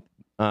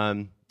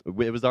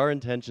 It was our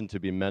intention to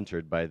be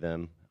mentored by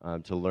them,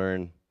 to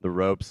learn the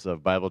ropes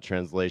of Bible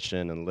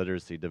translation and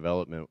literacy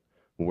development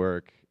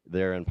work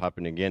there in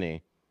Papua New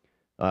Guinea.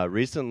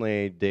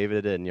 Recently,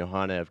 David and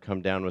Johanna have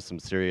come down with some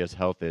serious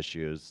health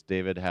issues.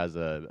 David has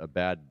a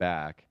bad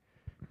back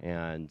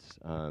and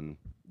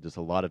just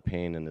a lot of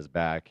pain in his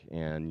back,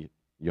 and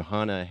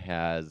Johanna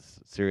has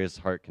serious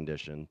heart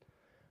condition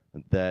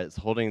that's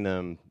holding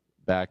them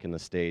back in the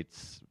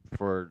States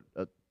for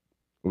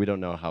we don't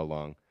know how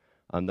long.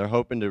 They're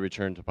hoping to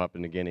return to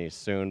Papua New Guinea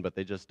soon, but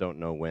they just don't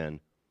know when.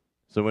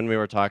 So when we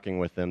were talking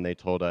with them, they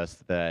told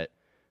us that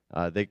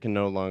they can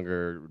no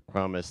longer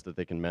promise that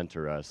they can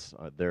mentor us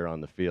there on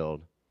the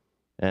field.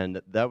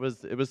 And it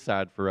was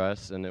sad for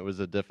us, and it was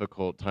a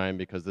difficult time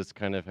because this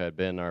kind of had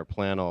been our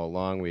plan all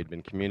along. We had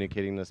been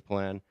communicating this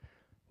plan,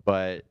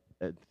 but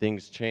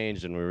things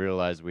changed, and we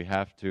realized we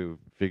have to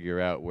figure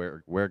out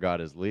where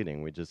God is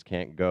leading. We just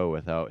can't go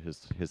without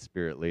His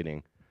Spirit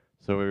leading.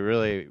 So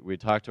we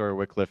talked to our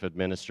Wycliffe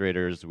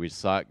administrators, we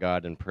sought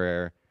God in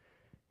prayer,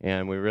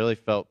 and we really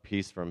felt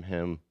peace from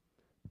Him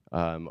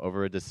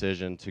over a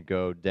decision to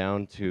go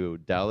down to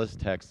Dallas,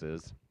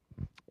 Texas,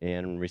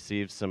 and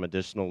receive some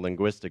additional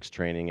linguistics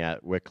training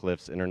at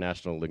Wycliffe's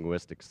International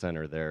Linguistics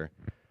Center there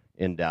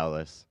in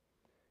Dallas.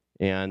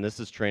 And this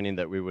is training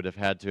that we would have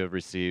had to have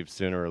received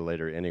sooner or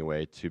later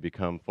anyway to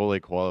become fully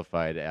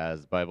qualified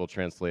as Bible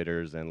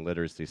translators and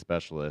literacy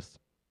specialists.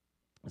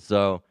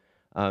 So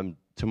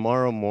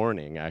tomorrow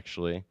morning,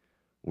 actually,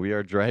 we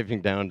are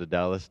driving down to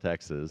Dallas,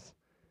 Texas,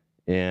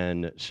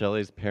 in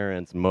Shelley's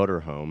parents'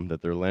 motorhome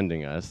that they're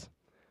lending us,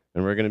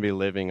 and we're going to be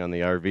living on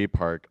the RV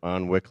park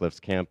on Wycliffe's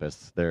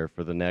campus there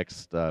for the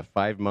next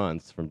 5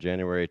 months, from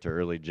January to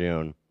early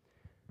June.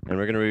 And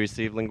we're going to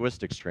receive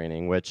linguistics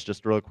training, which,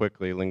 just real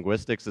quickly,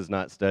 linguistics is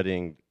not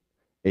studying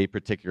a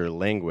particular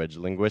language.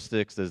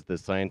 Linguistics is the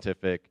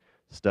scientific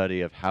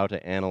study of how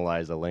to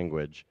analyze a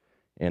language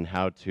and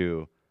how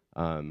to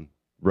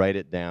write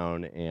it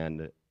down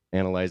and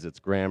analyze its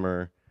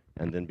grammar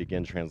and then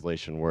begin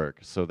translation work.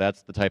 So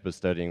that's the type of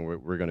studying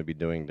we're going to be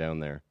doing down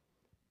there.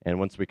 And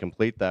once we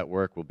complete that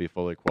work, we'll be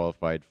fully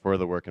qualified for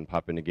the work in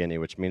Papua New Guinea,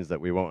 which means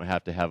that we won't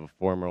have to have a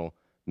formal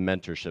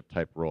mentorship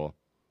type role.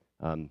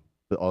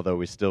 Although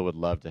we still would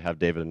love to have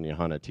David and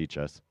Johanna teach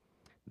us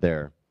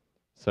there.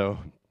 So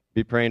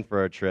be praying for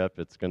our trip.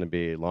 It's going to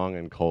be long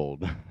and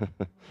cold.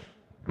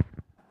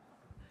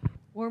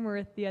 Warmer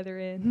at the other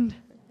end.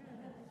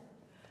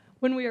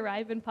 When we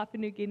arrive in Papua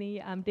New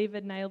Guinea,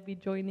 David and I will be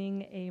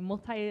joining a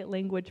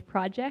multi-language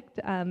project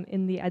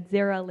in the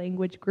Adzera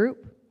language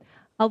group.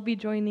 I'll be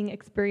joining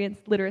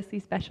experienced literacy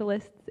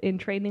specialists in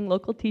training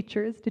local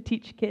teachers to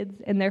teach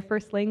kids in their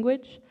first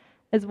language,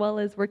 as well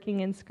as working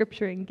in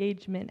scripture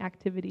engagement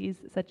activities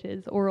such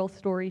as oral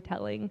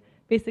storytelling,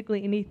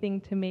 basically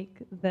anything to make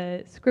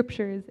the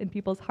scriptures in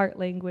people's heart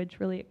language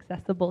really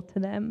accessible to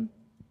them.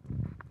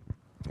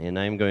 And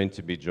I'm going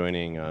to be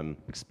joining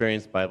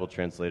experienced Bible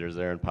translators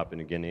there in Papua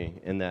New Guinea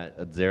in that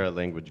Adzera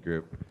language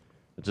group,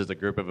 which is a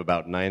group of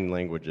about 9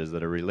 languages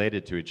that are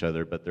related to each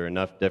other, but they're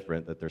enough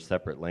different that they're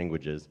separate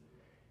languages.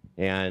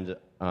 And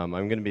I'm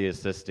going to be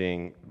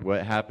assisting.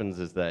 What happens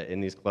is that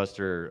in these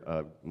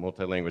cluster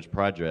multi-language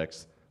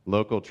projects,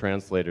 local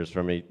translators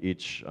from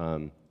each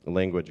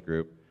language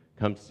group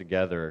comes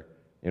together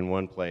in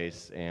one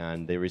place,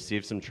 and they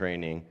receive some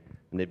training,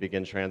 and they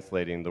begin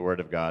translating the Word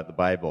of God, the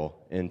Bible,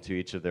 into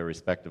each of their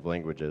respective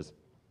languages.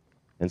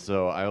 And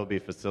so I will be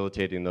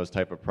facilitating those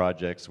type of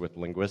projects with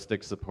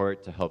linguistic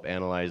support to help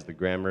analyze the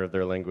grammar of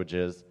their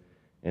languages,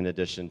 in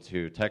addition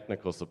to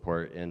technical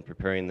support in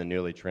preparing the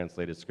newly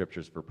translated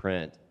scriptures for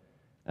print,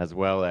 as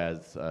well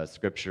as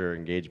scripture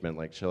engagement,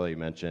 like Shelley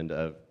mentioned,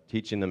 of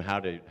teaching them how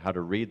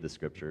to read the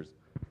scriptures,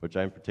 which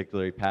I'm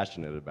particularly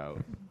passionate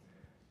about.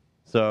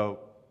 So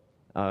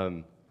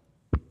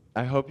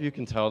I hope you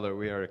can tell that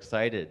we are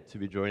excited to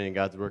be joining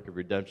God's work of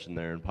redemption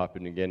there in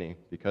Papua New Guinea,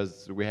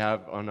 because we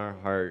have on our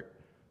heart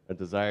a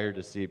desire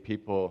to see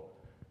people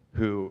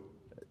who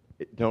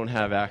don't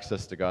have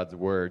access to God's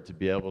word to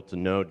be able to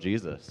know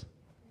Jesus,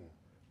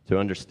 to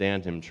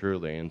understand him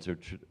truly, and to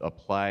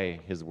apply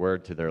his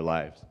word to their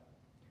lives.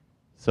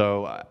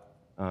 So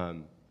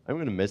I'm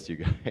going to miss you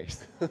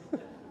guys. I'm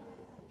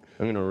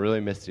going to really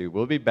miss you.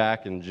 We'll be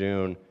back in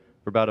June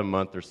for about a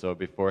month or so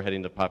before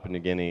heading to Papua New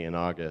Guinea in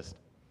August.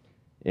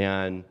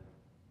 And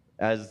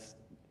as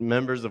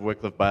members of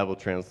Wycliffe Bible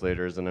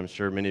Translators, and I'm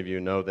sure many of you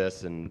know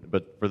this,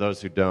 but for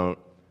those who don't,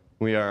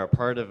 We are a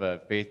part of a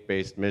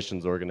faith-based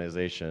missions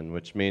organization,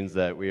 which means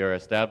that we are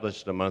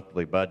established a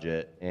monthly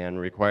budget and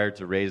required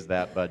to raise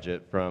that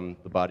budget from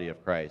the body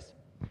of Christ.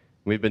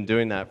 We've been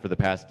doing that for the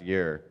past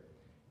year,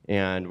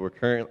 and we're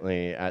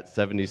currently at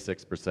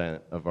 76%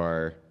 of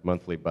our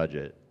monthly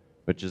budget,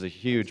 which is a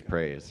huge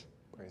praise.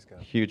 Praise God.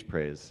 Huge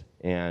praise.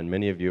 And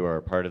many of you are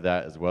a part of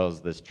that, as well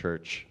as this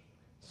church.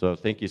 So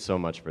thank you so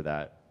much for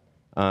that.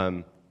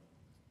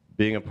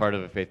 Being a part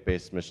of a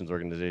faith-based missions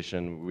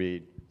organization,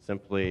 we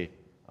simply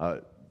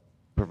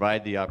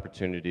provide the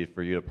opportunity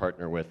for you to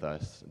partner with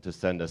us, to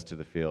send us to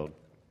the field.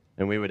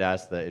 And we would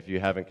ask that if you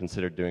haven't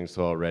considered doing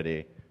so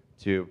already,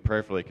 to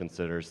prayerfully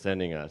consider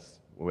sending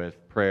us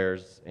with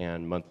prayers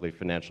and monthly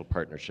financial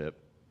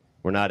partnership.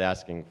 We're not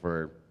asking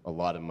for a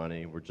lot of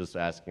money. We're just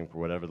asking for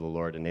whatever the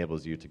Lord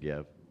enables you to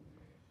give.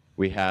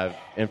 We have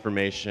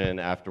information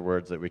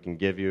afterwards that we can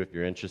give you if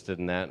you're interested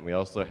in that. And we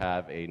also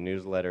have a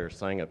newsletter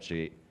sign-up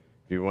sheet.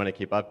 If you want to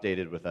keep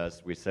updated with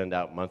us, we send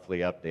out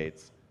monthly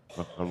updates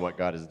on what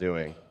God is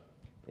doing.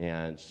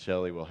 And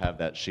Shelley will have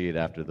that sheet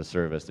after the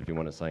service if you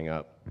want to sign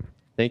up.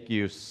 Thank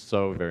you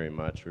so very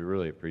much. We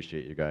really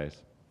appreciate you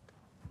guys.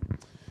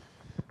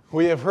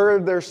 We have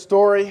heard their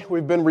story.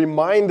 We've been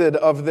reminded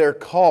of their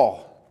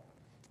call,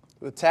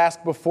 the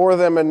task before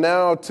them, and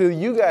now to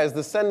you guys,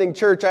 the sending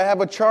church, I have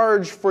a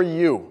charge for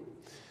you.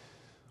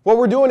 What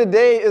we're doing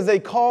today is a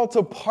call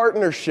to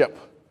partnership.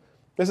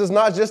 This is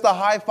not just a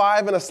high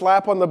five and a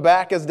slap on the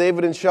back as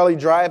David and Shelley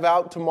drive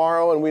out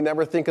tomorrow and we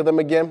never think of them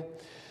again.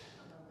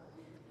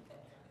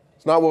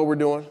 It's not what we're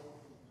doing.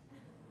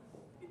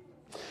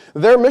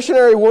 Their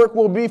missionary work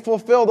will be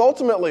fulfilled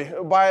ultimately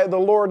by the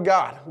Lord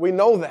God. We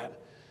know that.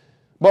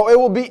 But it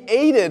will be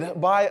aided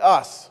by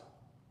us.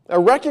 Now,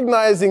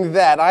 recognizing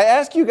that, I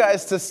ask you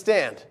guys to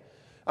stand.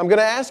 I'm going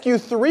to ask you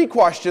 3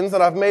 questions,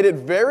 and I've made it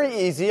very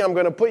easy. I'm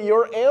going to put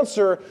your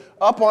answer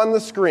up on the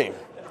screen.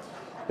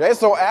 Okay,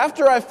 so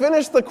after I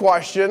finish the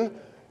question,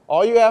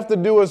 all you have to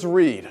do is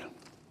read.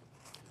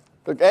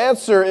 The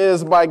answer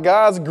is, by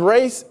God's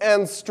grace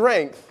and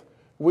strength,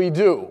 we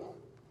do.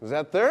 Is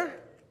that there?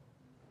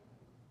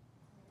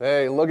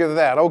 Hey, look at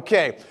that.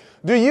 Okay.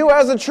 Do you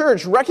as a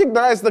church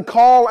recognize the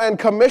call and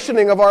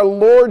commissioning of our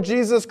Lord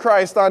Jesus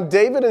Christ on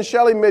David and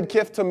Shelley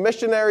Midkiff to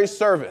missionary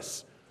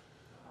service?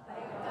 By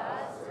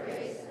God's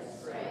grace and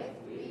strength,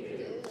 we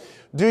do.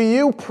 Do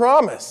you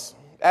promise,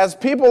 as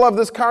people of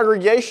this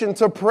congregation,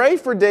 to pray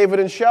for David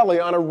and Shelley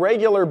on a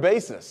regular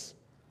basis?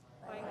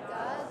 By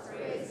God's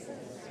grace and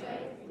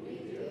strength, we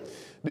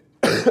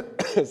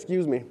do.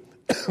 Excuse me.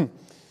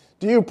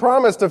 Do you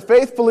promise to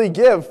faithfully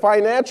give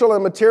financial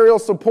and material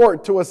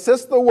support to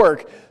assist the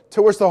work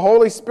to which the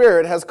Holy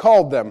Spirit has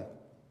called them?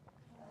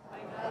 By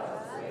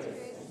God's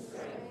grace and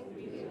strength,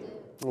 we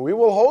do. We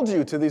will hold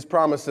you to these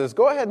promises.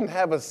 Go ahead and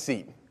have a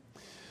seat.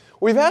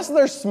 We've asked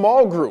their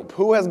small group,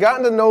 who has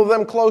gotten to know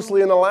them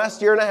closely in the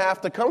last year and a half,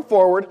 to come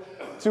forward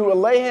to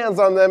lay hands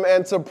on them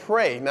and to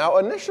pray. Now,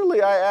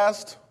 initially I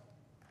asked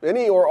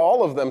any or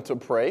all of them to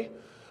pray.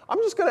 I'm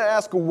just going to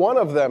ask one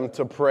of them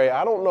to pray.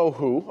 I don't know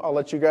who. I'll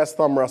let you guys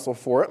thumb wrestle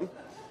for it.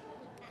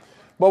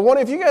 But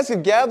if you guys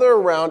could gather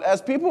around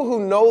as people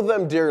who know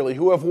them dearly,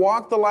 who have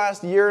walked the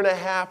last year and a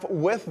half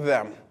with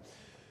them.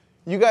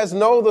 You guys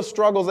know the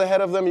struggles ahead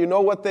of them. You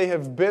know what they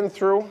have been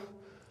through.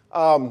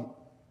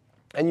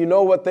 And you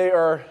know what they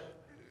are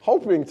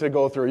hoping to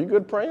go through. You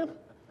good praying? I love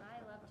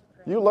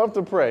to pray. You love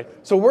to pray.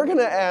 So we're going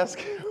to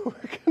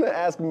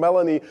ask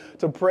Melanie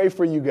to pray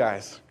for you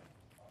guys.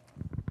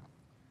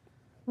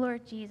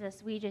 Lord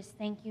Jesus, we just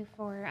thank you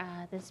for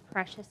this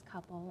precious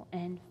couple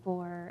and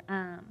for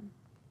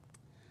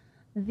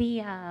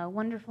the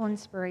wonderful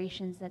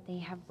inspirations that they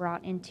have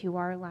brought into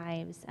our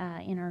lives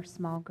in our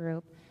small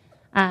group,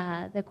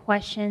 the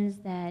questions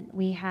that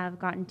we have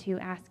gotten to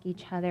ask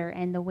each other,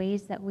 and the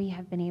ways that we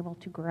have been able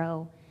to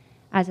grow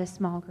as a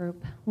small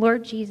group.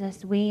 Lord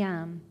Jesus, we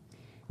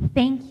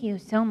thank you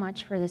so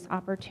much for this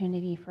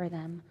opportunity for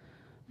them.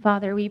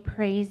 Father, we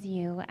praise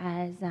you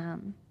as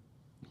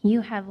you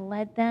have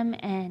led them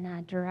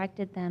and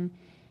directed them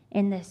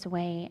in this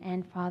way.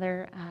 And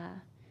Father,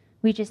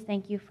 we just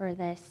thank you for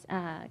this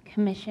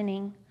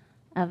commissioning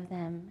of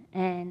them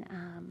and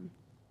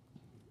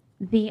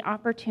the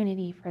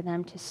opportunity for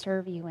them to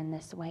serve you in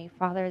this way.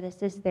 Father,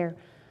 this is their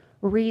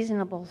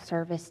reasonable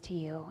service to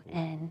you.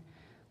 And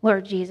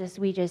Lord Jesus,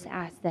 we just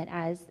ask that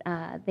as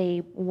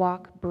they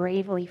walk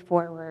bravely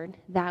forward,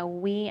 that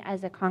we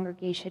as a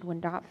congregation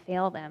would not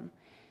fail them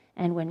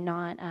and would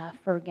not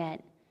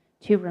forget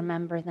to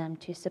remember them,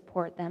 to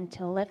support them,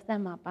 to lift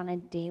them up on a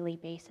daily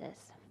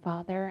basis.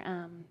 Father,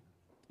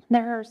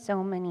 there are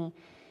so many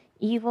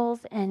evils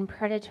and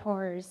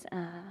predators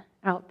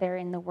out there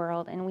in the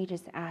world, and we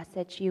just ask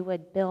that you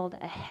would build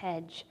a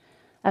hedge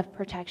of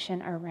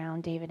protection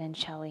around David and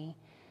Shelley,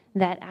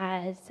 that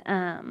as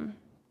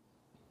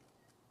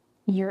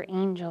your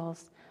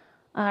angels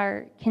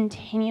are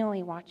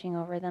continually watching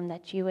over them,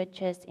 that you would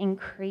just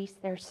increase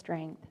their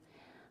strength,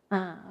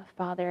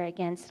 Father,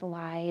 against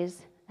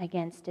lies,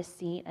 against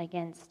deceit,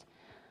 against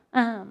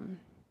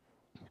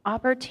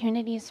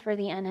opportunities for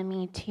the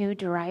enemy to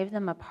drive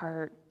them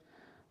apart.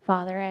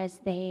 Father, as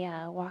they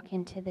walk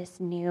into this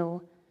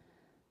new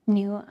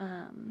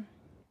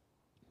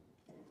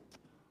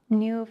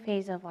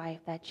phase of life,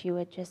 that you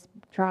would just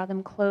draw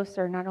them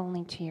closer, not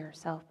only to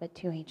yourself, but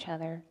to each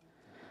other.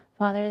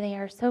 Father, they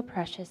are so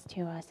precious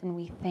to us, and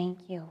we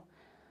thank you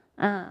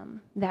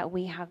that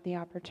we have the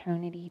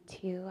opportunity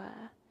to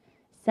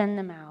send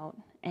them out.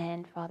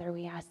 And Father,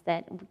 we ask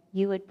that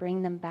you would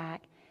bring them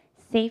back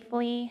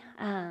safely,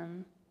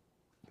 and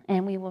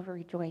we will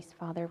rejoice,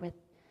 Father, with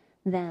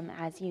them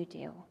as you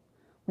do.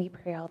 We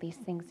pray all these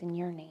things in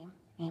your name.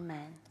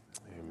 Amen.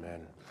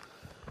 Amen.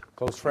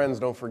 Close friends,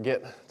 don't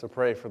forget to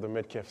pray for the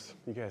Midkiffs.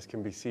 You guys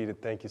can be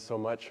seated. Thank you so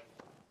much.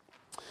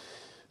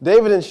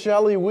 David and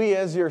Shelley, we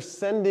as your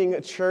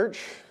sending church,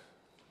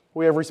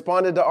 we have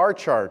responded to our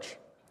charge.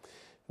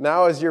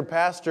 Now as your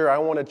pastor, I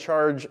want to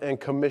charge and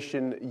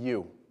commission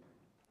you.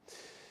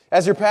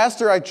 As your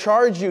pastor, I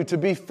charge you to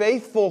be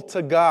faithful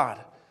to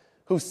God,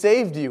 who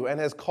saved you and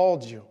has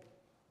called you.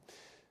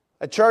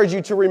 I charge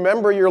you to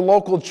remember your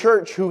local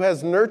church, who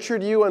has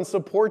nurtured you and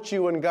supports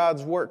you in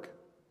God's work.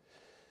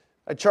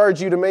 I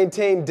charge you to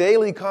maintain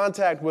daily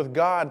contact with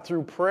God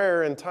through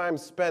prayer and time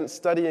spent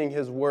studying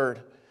His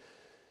Word.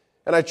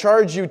 And I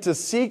charge you to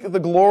seek the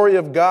glory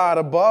of God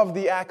above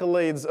the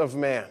accolades of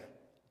man.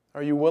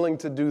 Are you willing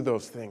to do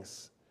those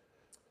things?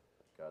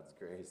 God's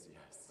grace,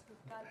 yes.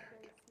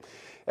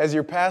 As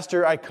your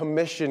pastor, I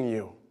commission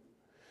you.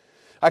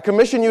 I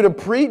commission you to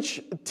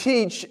preach,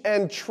 teach,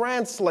 and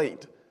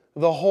translate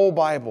the whole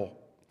Bible.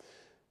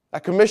 I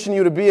commission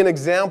you to be an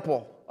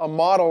example, a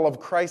model of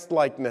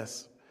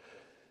Christ-likeness.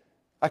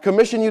 I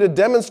commission you to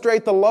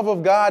demonstrate the love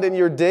of God in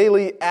your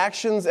daily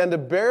actions and to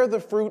bear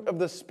the fruit of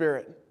the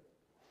Spirit.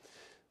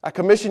 I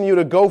commission you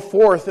to go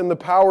forth in the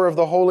power of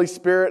the Holy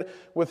Spirit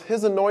with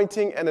His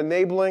anointing and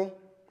enabling.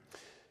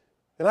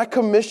 And I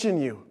commission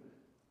you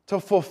to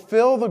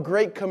fulfill the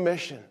Great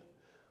Commission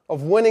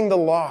of winning the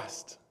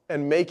lost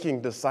and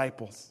making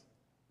disciples.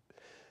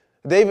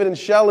 David and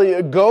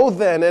Shelley, go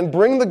then and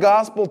bring the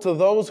gospel to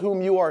those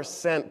whom you are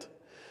sent.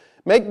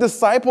 Make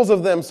disciples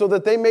of them so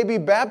that they may be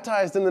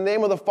baptized in the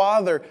name of the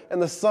Father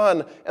and the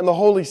Son and the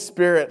Holy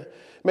Spirit.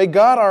 May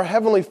God, our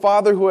Heavenly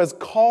Father, who has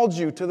called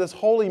you to this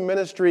holy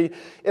ministry,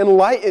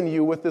 enlighten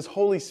you with His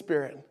Holy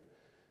Spirit.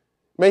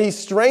 May He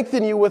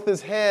strengthen you with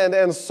His hand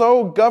and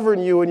so govern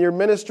you in your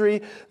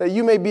ministry that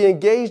you may be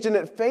engaged in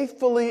it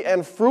faithfully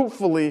and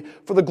fruitfully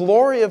for the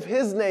glory of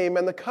His name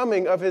and the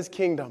coming of His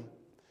kingdom.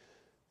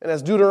 And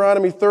as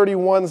Deuteronomy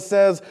 31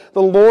 says,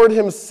 the Lord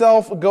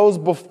Himself goes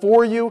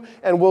before you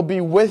and will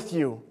be with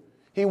you.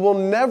 He will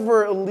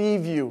never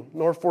leave you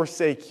nor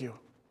forsake you.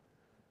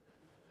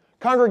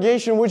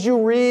 Congregation, would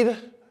you read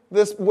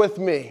this with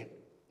me?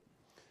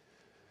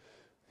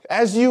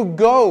 As you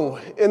go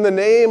in the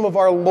name of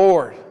our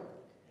Lord,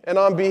 and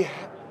on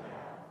behalf,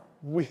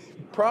 we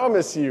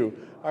promise you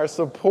our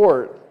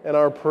support and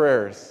our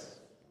prayers.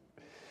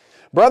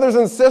 Brothers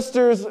and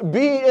sisters,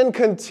 be in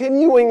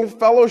continuing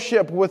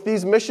fellowship with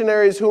these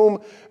missionaries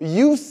whom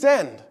you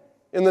send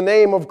in the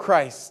name of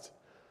Christ.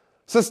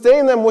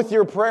 Sustain them with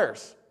your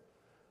prayers.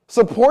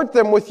 Support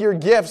them with your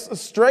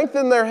gifts.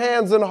 Strengthen their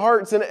hands and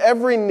hearts in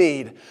every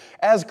need.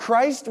 As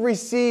Christ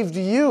received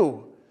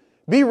you,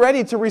 be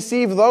ready to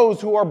receive those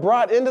who are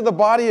brought into the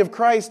body of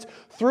Christ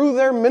through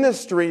their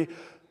ministry,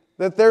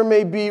 that there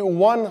may be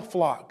one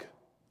flock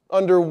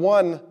under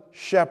one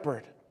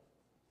shepherd.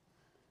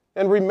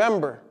 And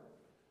remember,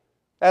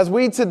 as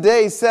we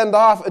today send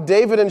off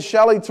David and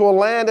Shelley to a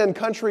land and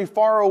country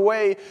far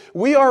away,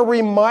 we are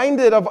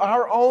reminded of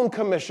our own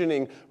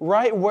commissioning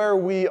right where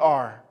we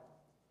are.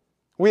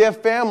 We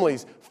have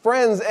families,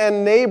 friends,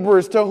 and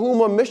neighbors to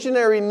whom a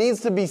missionary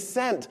needs to be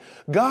sent.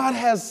 God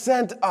has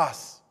sent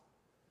us.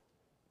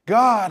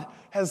 God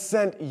has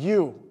sent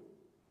you.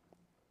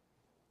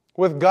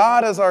 With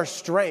God as our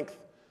strength,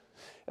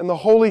 and the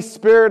Holy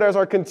Spirit as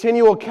our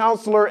continual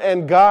counselor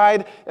and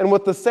guide, and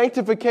with the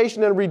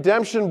sanctification and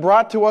redemption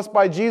brought to us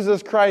by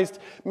Jesus Christ,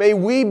 may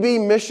we be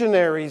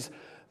missionaries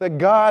that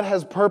God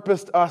has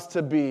purposed us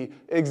to be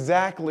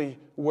exactly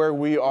where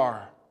we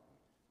are.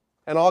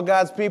 And all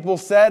God's people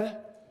said,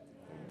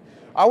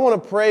 I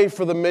want to pray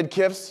for the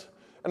Midkiffs,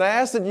 and I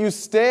ask that you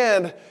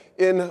stand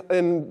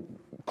in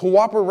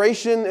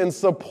cooperation and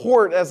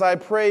support as I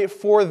pray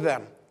for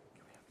them.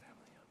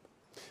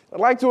 I'd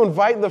like to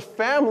invite the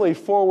family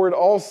forward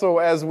also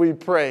as we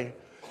pray.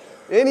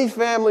 Any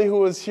family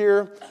who is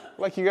here, I'd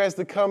like you guys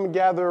to come and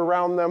gather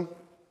around them.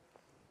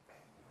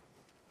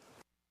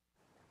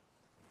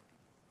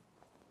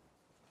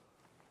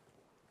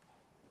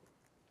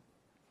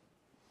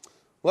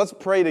 Let's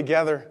pray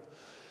together.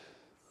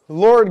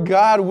 Lord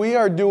God, we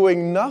are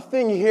doing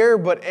nothing here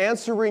but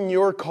answering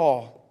your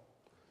call.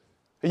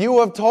 You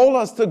have told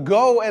us to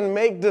go and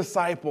make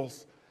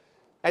disciples.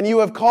 And you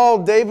have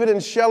called David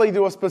and Shelley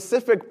to a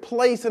specific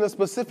place and a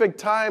specific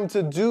time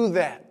to do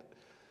that.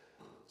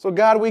 So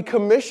God, we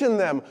commission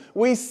them.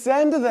 We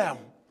send them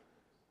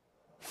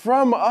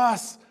from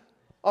us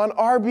on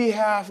our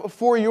behalf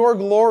for your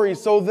glory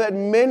so that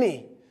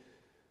many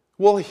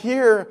will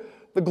hear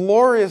the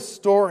glorious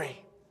story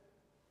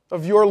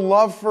of your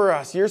love for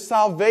us, your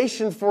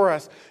salvation for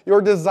us,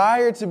 your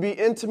desire to be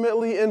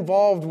intimately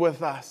involved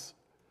with us.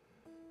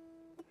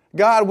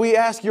 God, we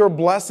ask your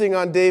blessing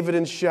on David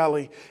and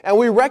Shelley, and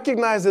we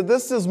recognize that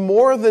this is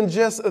more than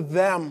just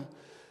them.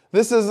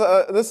 This is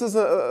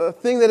a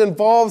thing that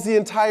involves the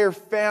entire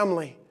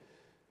family,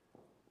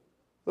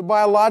 the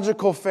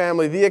biological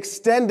family, the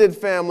extended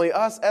family,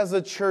 us as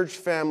a church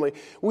family.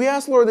 We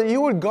ask, Lord, that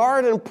you would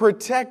guard and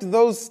protect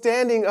those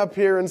standing up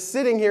here and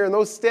sitting here and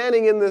those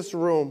standing in this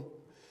room.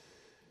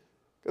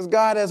 Because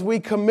God, as we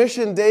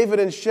commission David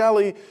and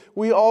Shelley,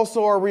 we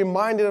also are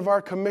reminded of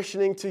our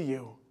commissioning to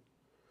you.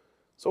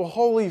 So,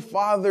 Holy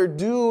Father,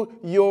 do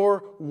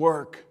your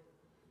work.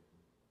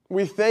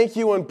 We thank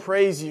you and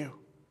praise you.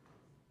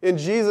 In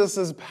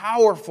Jesus'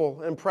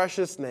 powerful and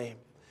precious name,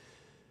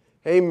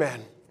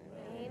 amen.